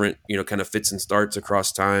in different, kind of fits and starts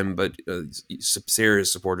across time. But SARE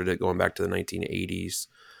has supported it going back to the 1980s.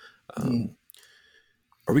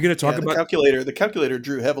 Are we going to talk about the calculator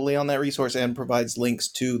drew heavily on that resource and provides links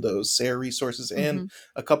to those SARE resources and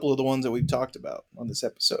a couple of the ones that we've talked about on this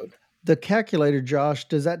episode. The calculator, Josh,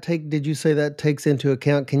 did you say that takes into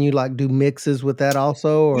account, can you do mixes with that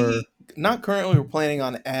also, or? Not currently. We're planning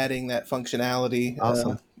on adding that functionality,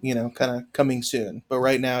 awesome. Kind of coming soon. But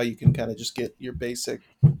right now you can kind of just get your basic,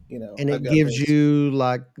 and it gives you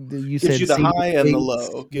gives you the high and the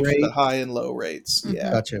low, gives you the high and low rates.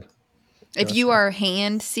 Yeah. Gotcha. If you are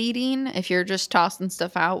hand seeding, if you're just tossing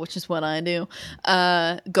stuff out, which is what I do,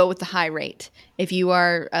 go with the high rate. If you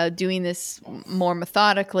are doing this more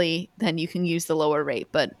methodically, then you can use the lower rate.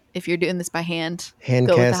 But if you're doing this by hand go casting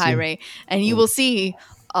with the high rate. And you will see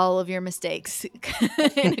all of your mistakes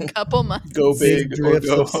in a couple months. Go big or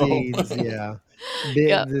go home. Seeds, yeah.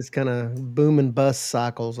 This kind of boom and bust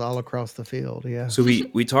cycles all across the field, yeah. So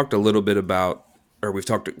we talked a little bit about, or we've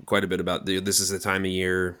talked quite a bit about, this is the time of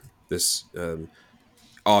year, this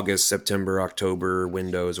August, September, October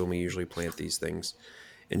window is when we usually plant these things.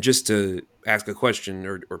 And just to ask a question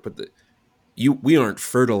or put we aren't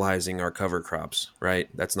fertilizing our cover crops, right?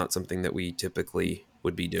 That's not something that we typically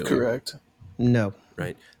would be doing. Correct. No.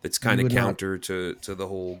 Right. That's kind of counter to the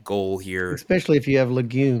whole goal here. Especially if you have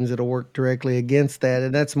legumes, it'll work directly against that.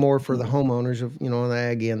 And that's more for the homeowners of, on the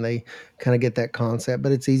ag end. They kind of get that concept,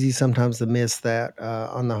 but it's easy sometimes to miss that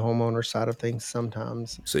on the homeowner side of things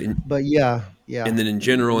sometimes. But yeah. And then in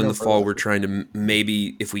general, in the fall, we're trying to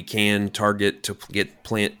maybe, if we can, target to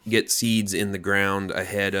get seeds in the ground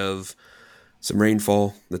ahead of some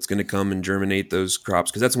rainfall that's going to come and germinate those crops.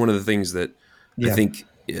 Because that's one of the things that I think,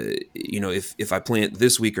 if I plant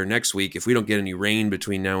this week or next week, if we don't get any rain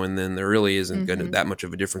between now and then, there really isn't going to that much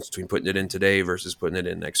of a difference between putting it in today versus putting it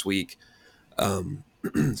in next week.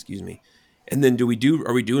 Excuse me. And then are we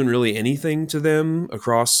doing really anything to them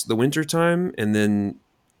across the winter time? And then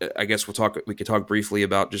I guess we could talk briefly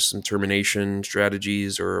about just some termination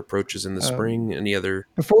strategies or approaches in the spring. Any other?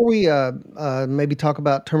 Before we maybe talk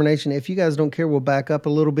about termination, if you guys don't care, we'll back up a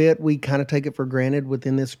little bit. We kind of take it for granted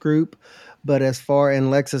within this group, but as far, and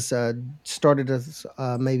Lexus started us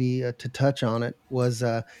maybe to touch on it, was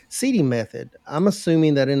seeding method. I'm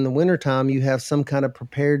assuming that in the wintertime you have some kind of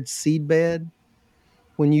prepared seed bed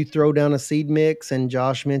when you throw down a seed mix, and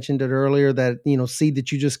Josh mentioned it earlier that, seed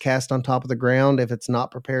that you just cast on top of the ground, if it's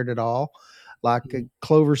not prepared at all, like a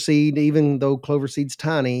clover seed, even though clover seed's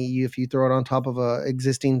tiny, if you throw it on top of a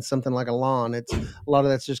existing something like a lawn, it's a lot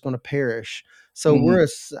of that's just going to perish. So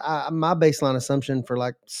my baseline assumption for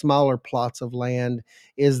like smaller plots of land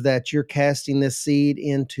is that you're casting this seed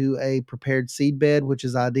into a prepared seed bed, which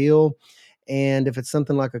is ideal. And if it's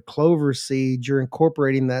something like a clover seed, you're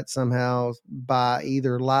incorporating that somehow by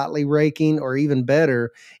either lightly raking, or even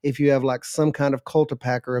better, if you have like some kind of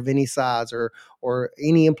cultipacker of any size, or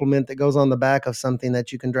any implement that goes on the back of something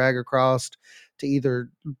that you can drag across to either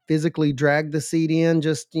physically drag the seed in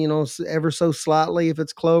just, ever so slightly if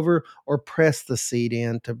it's clover, or press the seed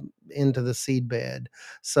into the seed bed.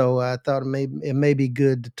 So I thought it may be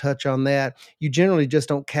good to touch on that. You generally just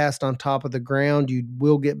don't cast on top of the ground. You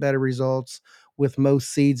will get better results with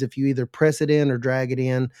most seeds if you either press it in or drag it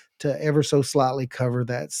in to ever so slightly cover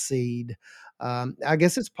that seed. I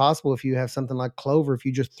guess it's possible if you have something like clover, if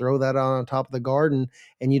you just throw that on top of the garden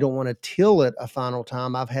and you don't want to till it a final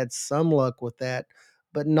time. I've had some luck with that,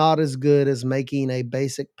 but not as good as making a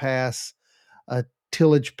basic pass, a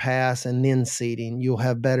tillage pass, and then seeding. You'll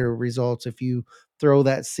have better results if you throw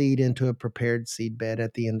that seed into a prepared seed bed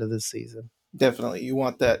at the end of the season. Definitely. You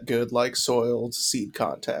want that good, like soiled seed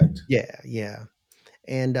contact. Yeah.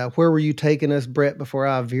 And where were you taking us, Brett, before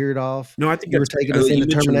I veered off? No, I think you were taking us into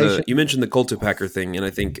termination. You mentioned the cultipacker thing, and I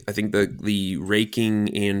think the raking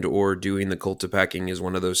and or doing the cultipacking is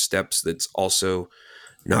one of those steps that's also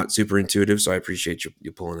not super intuitive. So I appreciate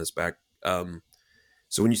you pulling us back.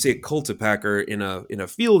 So when you say a cultipacker in a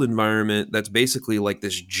field environment, that's basically like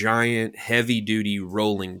this giant, heavy duty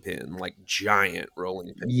rolling pin,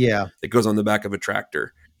 Yeah, that goes on the back of a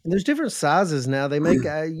tractor. And there's different sizes now. They make,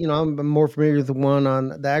 I'm more familiar with the one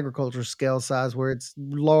on the agriculture scale size where it's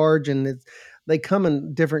large, and they come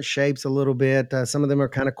in different shapes a little bit. Some of them are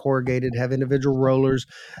kind of corrugated, have individual rollers.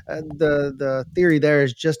 The theory there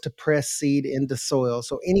is just to press seed into soil.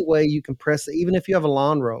 So any way you can press it, even if you have a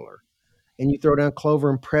lawn roller and you throw down clover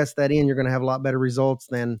and press that in, you're going to have a lot better results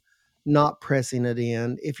than not pressing it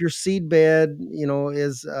in. If your seed bed,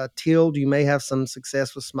 is tilled, you may have some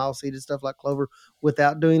success with small seeded stuff like clover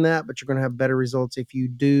without doing that, but you're going to have better results if you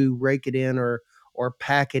do rake it in or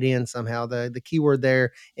pack it in somehow. The key word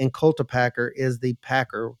there in cultipacker is the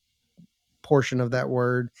packer portion of that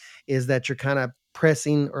word, is that you're kind of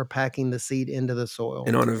pressing or packing the seed into the soil.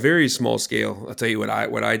 And on a very small scale, I'll tell you what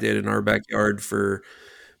I did in our backyard for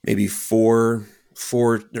maybe 8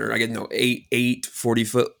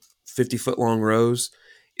 40-foot, 50-foot long rows,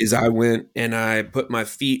 is I went and I put my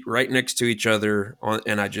feet right next to each other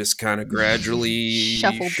and I just kind of gradually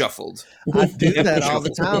shuffled. I do that all the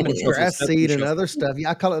time with grass seed and other stuff. Yeah,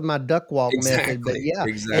 I call it my duck walk method, but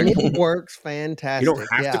and it works fantastic. You don't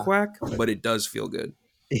have to quack, but it does feel good.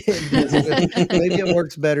 Maybe it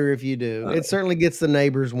works better if you do. It certainly gets the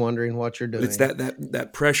neighbors wondering what you're doing. It's that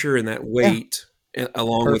pressure and that weight. Yeah.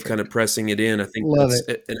 Along with kind of pressing it in, I think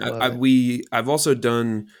I've also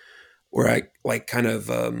done where I like kind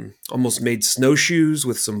of almost made snowshoes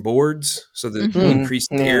with some boards so that increased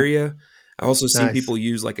the area. I also seen people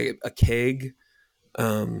use like a keg.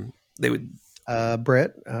 They would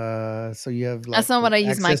Brett. So you have that's not what I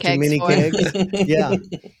use my kegs for. Kegs?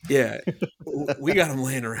 yeah. We got them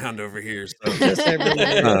laying around over here. So.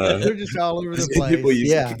 They're just all over the place. People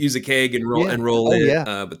use a keg and roll it.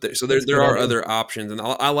 But there are other options, and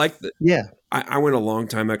I like that. Yeah. I went a long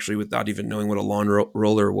time actually without even knowing what a lawn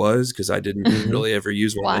roller was, because I didn't really ever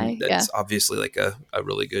use one. Why? And that's obviously like a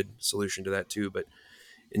really good solution to that too. But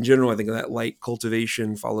in general, I think that light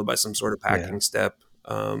cultivation followed by some sort of packing step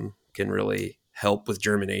can really help with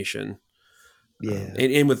germination.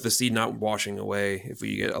 And with the seed not washing away if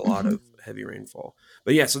we get a lot of heavy rainfall.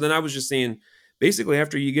 But so then I was just saying, basically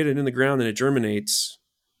after you get it in the ground and it germinates,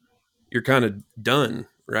 you're kind of done,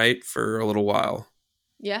 right? For a little while.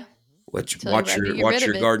 Yeah. Watch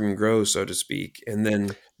your garden grow, so to speak. And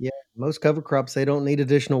then most cover crops, they don't need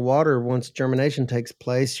additional water once germination takes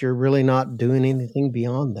place. You're really not doing anything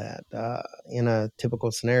beyond that in a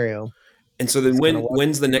typical scenario. And so then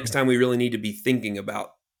when's the next time we really need to be thinking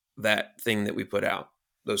about that thing that we put out?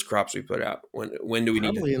 those crops we put out? When do we need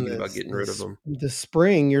to Probably in think about getting rid of them? the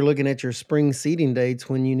spring. You're looking at your spring seeding dates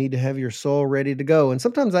when you need to have your soil ready to go. And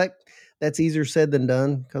sometimes that's easier said than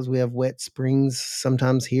done because we have wet springs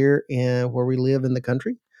sometimes here and where we live in the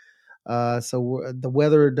country. So the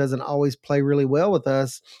weather doesn't always play really well with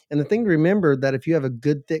us. And the thing to remember that if you have a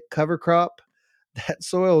good thick cover crop, that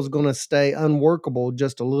soil is going to stay unworkable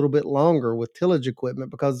just a little bit longer with tillage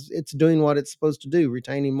equipment because it's doing what it's supposed to do,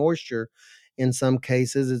 retaining moisture. In some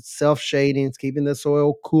cases, it's self-shading, it's keeping the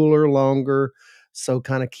soil cooler longer. So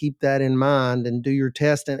kind of keep that in mind and do your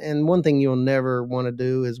test. And one thing you'll never want to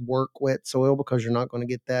do is work wet soil because you're not going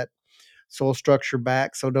to get that soil structure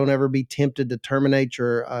back. So don't ever be tempted to terminate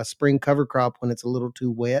your spring cover crop when it's a little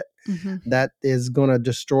too wet. Mm-hmm. That is going to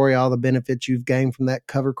destroy all the benefits you've gained from that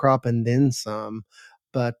cover crop and then some.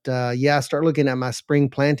 But I start looking at my spring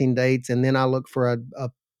planting dates, and then I look for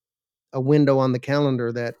a window on the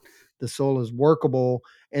calendar that the soil is workable.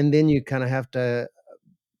 And then you kind of have to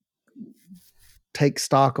take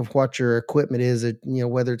stock of what your equipment is,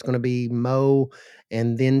 whether it's going to be mow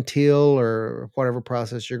and then till or whatever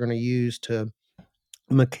process you're going to use to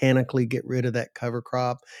mechanically get rid of that cover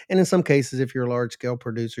crop. And in some cases, if you're a large scale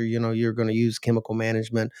producer, you're going to use chemical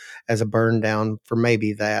management as a burn down for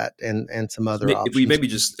maybe that and some other options. If we maybe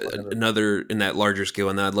just another in that larger scale,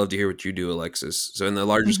 and I'd love to hear what you do, Alexis. So in the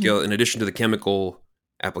larger scale, in addition to the chemical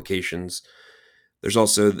applications, there's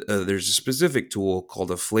also there's a specific tool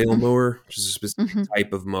called a flail mower, which is a specific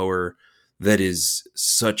type of mower that is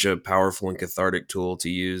such a powerful and cathartic tool to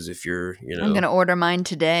use if you're, I'm going to order mine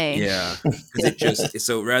today. Yeah. It just,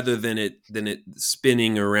 so rather than it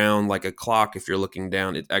spinning around like a clock, if you're looking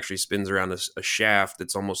down, it actually spins around a shaft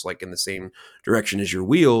that's almost like in the same direction as your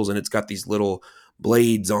wheels. And it's got these little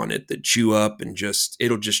blades on it that chew up and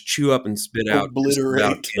it'll just chew up and spit out.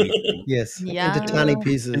 Obliterate. Yes. Yeah. Into tiny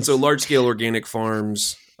pieces. And so large scale organic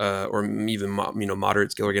farms, or even,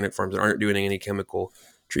 moderate scale organic farms that aren't doing any chemical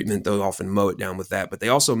treatment, they'll often mow it down with that. But they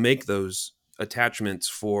also make those attachments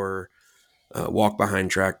for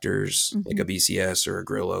walk-behind tractors, like a BCS or a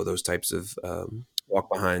Grillo, those types of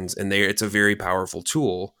walk-behinds. And it's a very powerful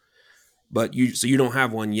tool. But you don't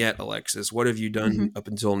have one yet, Alexis. What have you done up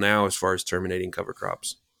until now as far as terminating cover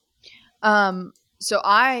crops? So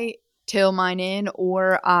I till mine in,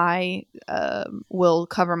 or I will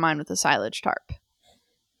cover mine with a silage tarp.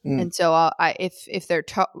 And so if they're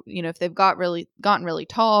if they've gotten really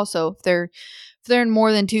tall, so if they're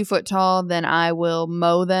more than 2 foot tall, then I will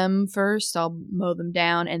mow them first. I'll mow them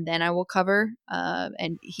down, and then I will cover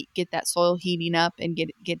and get that soil heating up and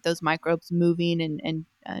get those microbes moving and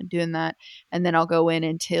doing that. And then I'll go in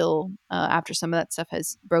until after some of that stuff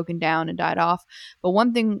has broken down and died off. But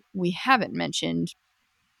one thing we haven't mentioned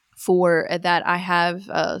for that, I have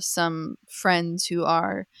some friends who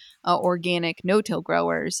are organic no-till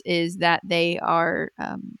growers, is that they are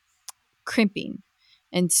crimping.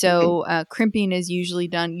 And so crimping is usually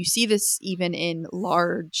done. You see this even in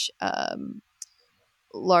large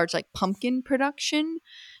like pumpkin production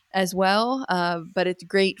as well. But it's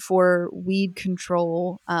great for weed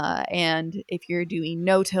control and if you're doing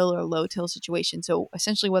no-till or low-till situation. So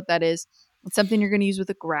essentially what that is, it's something you're going to use with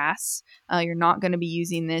a grass. You're not going to be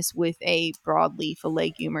using this with a broadleaf, a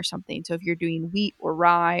legume or something. So if you're doing wheat or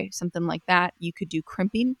rye, something like that, you could do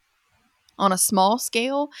crimping. On a small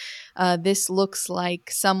scale, this looks like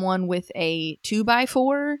someone with a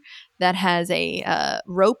 2x4 that has a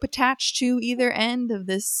rope attached to either end of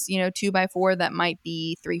this, 2x4 that might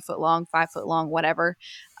be 3 foot long, 5 foot long, whatever.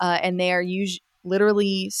 And they are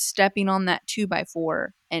literally stepping on that 2x4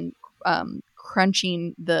 and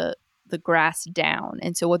crunching the grass down.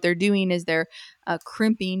 And so what they're doing is they're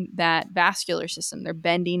crimping that vascular system. They're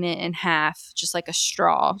bending it in half, just like a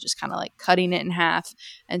straw, just kind of like cutting it in half.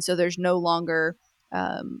 And so there's no longer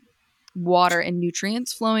water and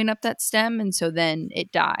nutrients flowing up that stem. And so then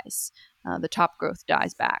it dies. The top growth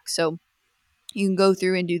dies back. So you can go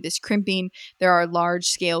through and do this crimping. There are large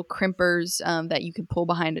scale crimpers that you can pull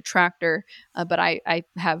behind a tractor. But I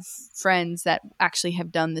have friends that actually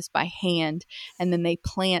have done this by hand, and then they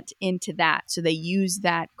plant into that. So they use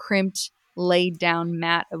that crimped, laid down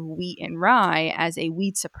mat of wheat and rye as a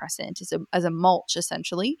weed suppressant, as a mulch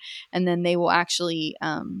essentially. And then they will actually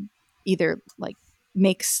either like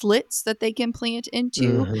make slits that they can plant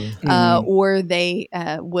into, or they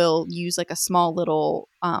will use like a small little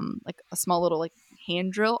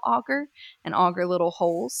hand drill auger and auger little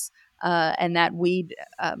holes, and that weed,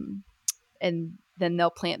 and then they'll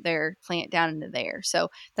plant down into there. So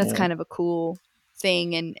that's kind of a cool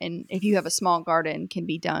thing, and if you have a small garden, can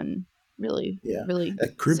be done really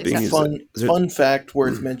crimping fun fact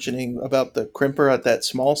worth mentioning about the crimper at that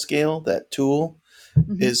small scale, that tool.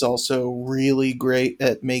 is also really great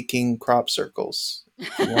at making crop circles.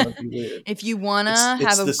 If you want to be weird. If you want to have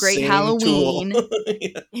It's a the great same Halloween, tool.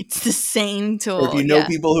 Yeah. it's the same tool. Or if you know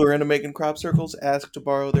people who are into making crop circles, ask to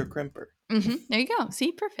borrow their crimper. There you go.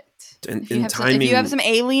 See, perfect. And If you have some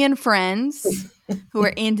alien friends who are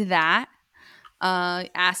into that,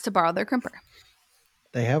 ask to borrow their crimper.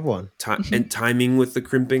 They have one. And timing with the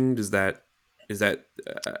crimping, is that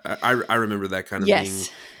I remember that kind of being,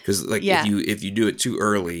 because like if you do it too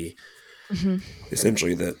early,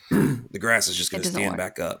 essentially the grass is just going to stand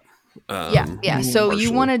back up. So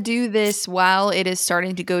you want to do this while it is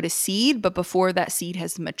starting to go to seed, but before that seed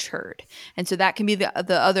has matured. And so that can be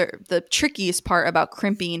the trickiest part about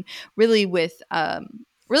crimping, really with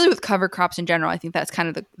cover crops in general. I think that's kind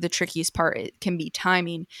of the trickiest part. It can be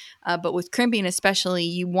timing, but with crimping especially,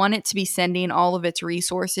 you want it to be sending all of its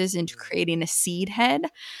resources into creating a seed head,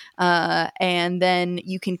 and then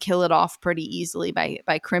you can kill it off pretty easily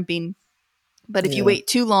by crimping. But if you wait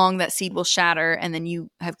too long, that seed will shatter, and then you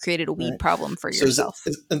have created a weed problem for yourself.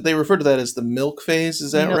 They refer to that as the milk phase.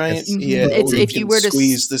 Is that right? Yeah. It's if you were to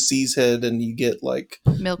squeeze the seed head, and you get like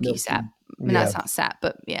milky sap. I mean, that's not sap,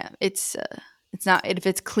 but it's not. If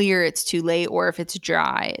it's clear, it's too late, or if it's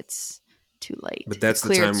dry, it's too late. But that's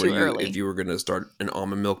the time where if you were going to start an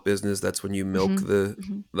almond milk business, that's when you milk the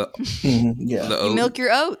oat. You milk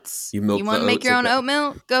your oats. You want to make your own oat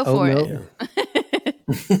milk? Go for it. Yeah.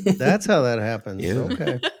 That's how that happens. Yeah.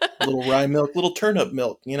 Okay. Little rye milk, little turnip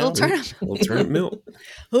milk, Little turnip milk.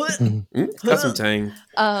 Got some tang.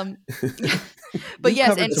 But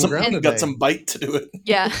yes, and got some bite to it.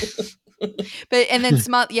 Yeah. But and then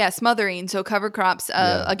smothering. So cover crops,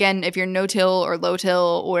 again, if you're no-till or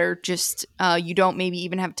low-till, or just you don't maybe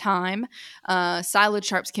even have time, silage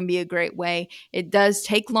tarps can be a great way. It does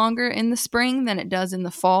take longer in the spring than it does in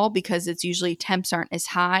the fall, because it's usually temps aren't as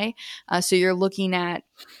high. So you're looking at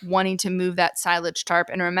wanting to move that silage tarp.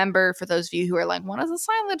 And remember, for those of you who are like, what is a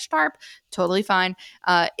silage tarp? Totally fine.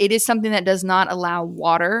 It is something that does not allow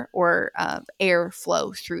water or air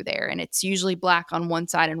flow through there. And it's usually black on one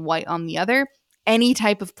side and white on the other. Any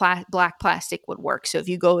type of black plastic would work. So if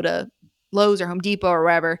you go to Lowe's or Home Depot or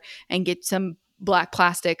wherever and get some black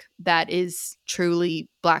plastic that is truly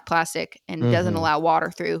black plastic and doesn't allow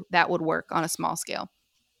water through, that would work on a small scale.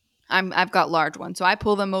 I've got large ones, so I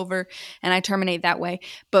pull them over and I terminate that way.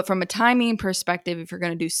 But from a timing perspective, if you're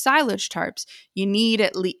going to do silage tarps, you need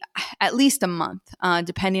at least a month,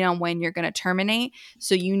 depending on when you're going to terminate.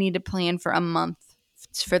 So you need to plan for a month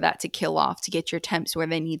for that to kill off, to get your temps where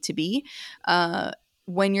they need to be.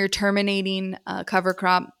 When you're terminating a cover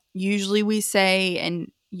crop, usually we say,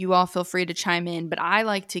 and you all feel free to chime in, but I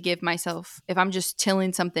like to give myself, if I'm just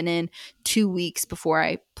tilling something in, 2 weeks before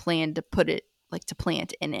I plan to put it, like to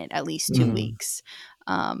plant in it, at least 2 weeks.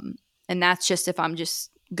 And that's just if I'm just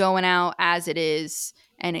going out as it is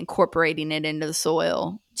and incorporating it into the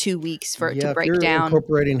soil, 2 weeks for it to break down.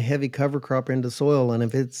 Incorporating heavy cover crop into soil, and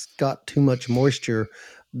if it's got too much moisture,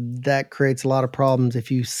 that creates a lot of problems if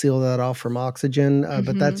you seal that off from oxygen.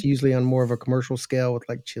 But that's usually on more of a commercial scale with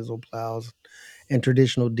like chisel plows and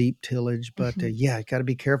traditional deep tillage. But you got to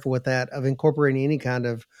be careful with that, of incorporating any kind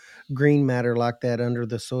of green matter like that under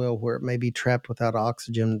the soil where it may be trapped without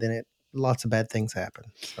oxygen. Then lots of bad things happen.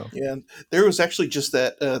 So. Yeah, there was actually just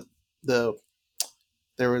that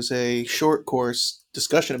there was a short course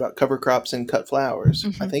discussion about cover crops and cut flowers.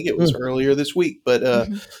 I think it was earlier this week, but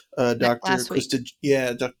Dr.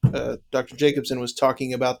 Jacobson was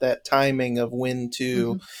talking about that timing of when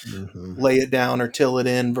to lay it down or till it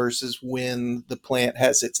in versus when the plant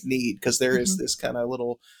has its need, because there is this kind of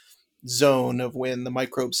little zone of when the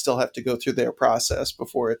microbes still have to go through their process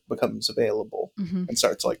before it becomes available and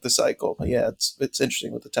starts like the cycle. But yeah, it's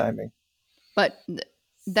interesting with the timing. But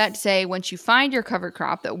that say, once you find your cover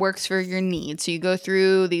crop that works for your needs, so you go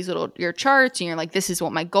through your charts and you're like, this is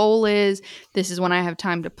what my goal is, this is when I have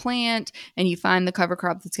time to plant, and you find the cover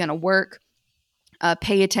crop that's going to work.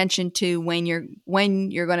 Pay attention to when you're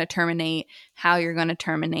going to terminate, how you're going to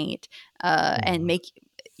terminate, and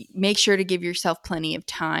make sure to give yourself plenty of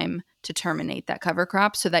time to terminate that cover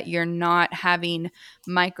crop, so that you're not having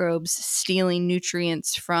microbes stealing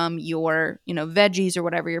nutrients from your, veggies or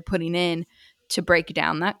whatever you're putting in to break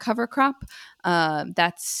down that cover crop.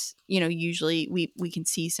 That's, usually we can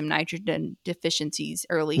see some nitrogen deficiencies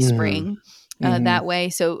early spring that way.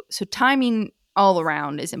 So timing all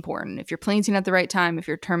around is important. If you're planting at the right time, if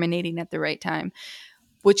you're terminating at the right time,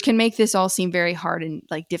 which can make this all seem very hard and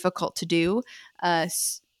like difficult to do.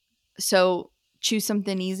 So choose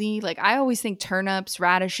something easy. Like I always think turnips,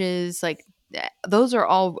 radishes, like those are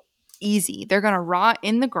all easy. They're going to rot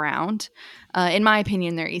in the ground. In my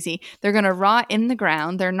opinion, they're easy. They're going to rot in the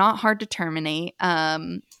ground. They're not hard to terminate.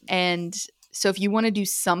 And so if you want to do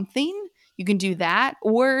something, you can do that,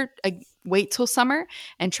 or wait till summer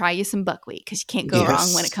and try you some buckwheat, because you can't go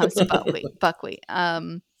wrong when it comes to buckwheat.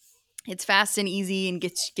 It's fast and easy and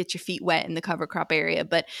get your feet wet in the cover crop area,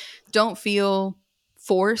 but don't feel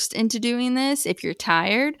forced into doing this. If you're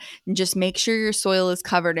tired, just make sure your soil is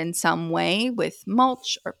covered in some way with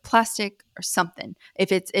mulch or plastic or something.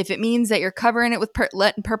 If it means that you're covering it with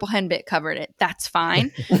letting purple henbit cover it, that's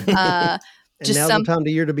fine. And just now's the time of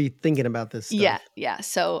year to be thinking about this stuff. Yeah.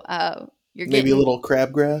 So you're maybe a little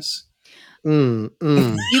crabgrass. You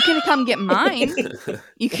can come get mine.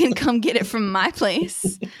 You can come get it from my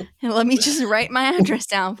place, and let me just write my address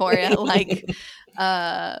down for you.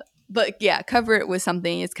 But yeah, cover it with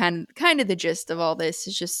something. It's kind of the gist of all this.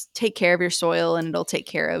 Is just take care of your soil, and it'll take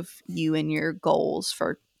care of you and your goals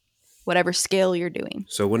for whatever scale you're doing.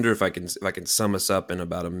 So I wonder if I can sum us up in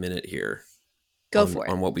about a minute here. Go for it.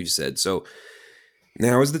 On what we've said. So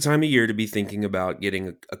now is the time of year to be thinking about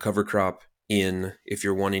getting a cover crop in if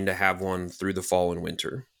you're wanting to have one through the fall and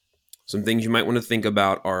winter. Some things you might want to think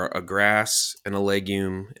about are a grass and a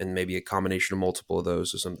legume, and maybe a combination of multiple of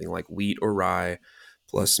those. So something like wheat or rye,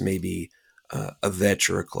 plus maybe a vetch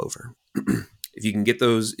or a clover. If you can get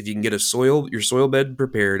your soil bed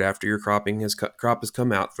prepared after your crop has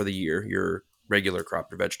come out for the year, your regular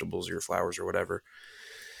crop, your vegetables, your flowers or whatever,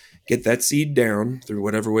 get that seed down through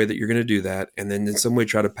whatever way that you're going to do that, and then in some way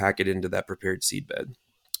try to pack it into that prepared seed bed.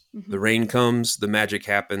 Mm-hmm. The rain comes, the magic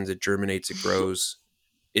happens, it germinates, it grows.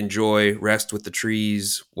 Enjoy, rest with the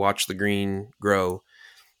trees, watch the green grow.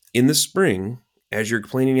 In the spring, as you're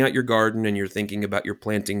planning out your garden and you're thinking about your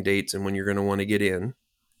planting dates and when you're going to want to get in,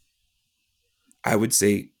 I would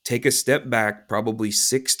say take a step back probably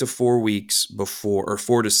 6 to 4 weeks before, or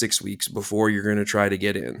 4 to 6 weeks before you're going to try to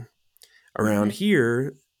get in. Around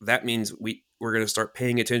here, that means we're going to start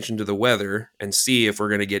paying attention to the weather and see if we're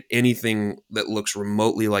going to get anything that looks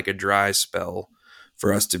remotely like a dry spell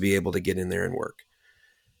for us to be able to get in there and work.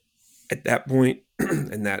 At that point,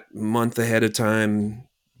 and that month ahead of time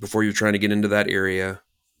before you're trying to get into that area,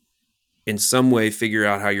 in some way figure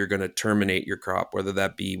out how you're going to terminate your crop, whether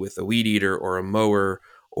that be with a weed eater or a mower,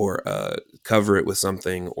 or cover it with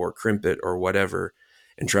something or crimp it or whatever,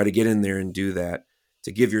 and try to get in there and do that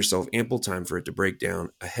to give yourself ample time for it to break down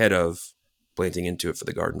ahead of planting into it for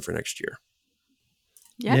the garden for next year.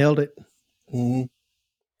 Yeah. Nailed it. Mm-hmm.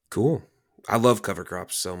 Cool. I love cover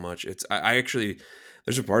crops so much. I actually,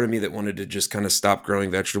 there's a part of me that wanted to just kind of stop growing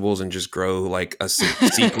vegetables and just grow like a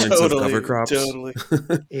sequence of cover crops. Totally.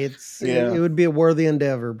 It would be a worthy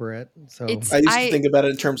endeavor, Brett. So I used to think about it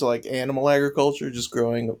in terms of like animal agriculture, just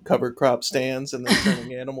growing cover crop stands and then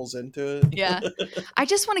turning animals into it. Yeah. I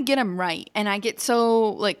just want to get them right. And I get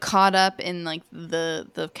so like caught up in like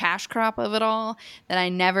the cash crop of it all that I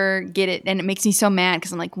never get it. And it makes me so mad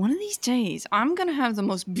because I'm like, one of these days I'm going to have the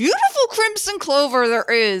most beautiful crimson clover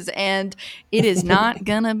there is. And it is not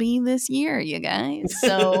gonna be this year, you guys.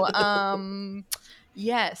 So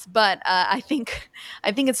yes, but I think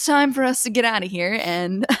it's time for us to get out of here.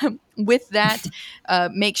 And with that,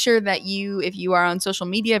 make sure that if you are on social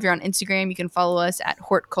media, if you're on Instagram, you can follow us at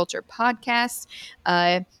Hortculture Podcast.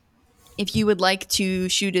 If you would like to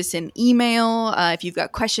shoot us an email, if you've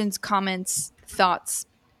got questions, comments, thoughts,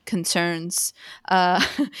 concerns, you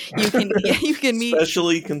can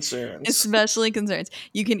especially concerns.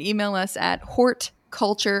 You can email us at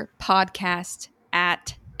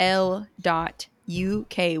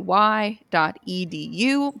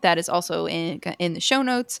hortculturepodcast@l.uky.edu. That is also in the show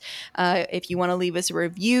notes. If you want to leave us a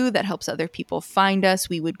review that helps other people find us,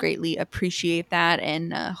 we would greatly appreciate that.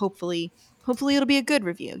 And hopefully it'll be a good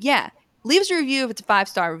review. Yeah, leave us a review if it's a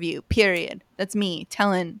 5-star review. Period. That's me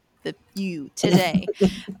telling you today.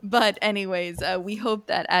 But anyways, we hope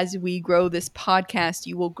that as we grow this podcast,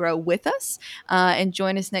 you will grow with us and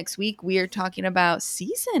join us next week. We are talking about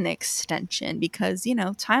season extension because,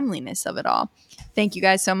 timeliness of it all. Thank you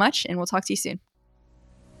guys so much, and we'll talk to you soon.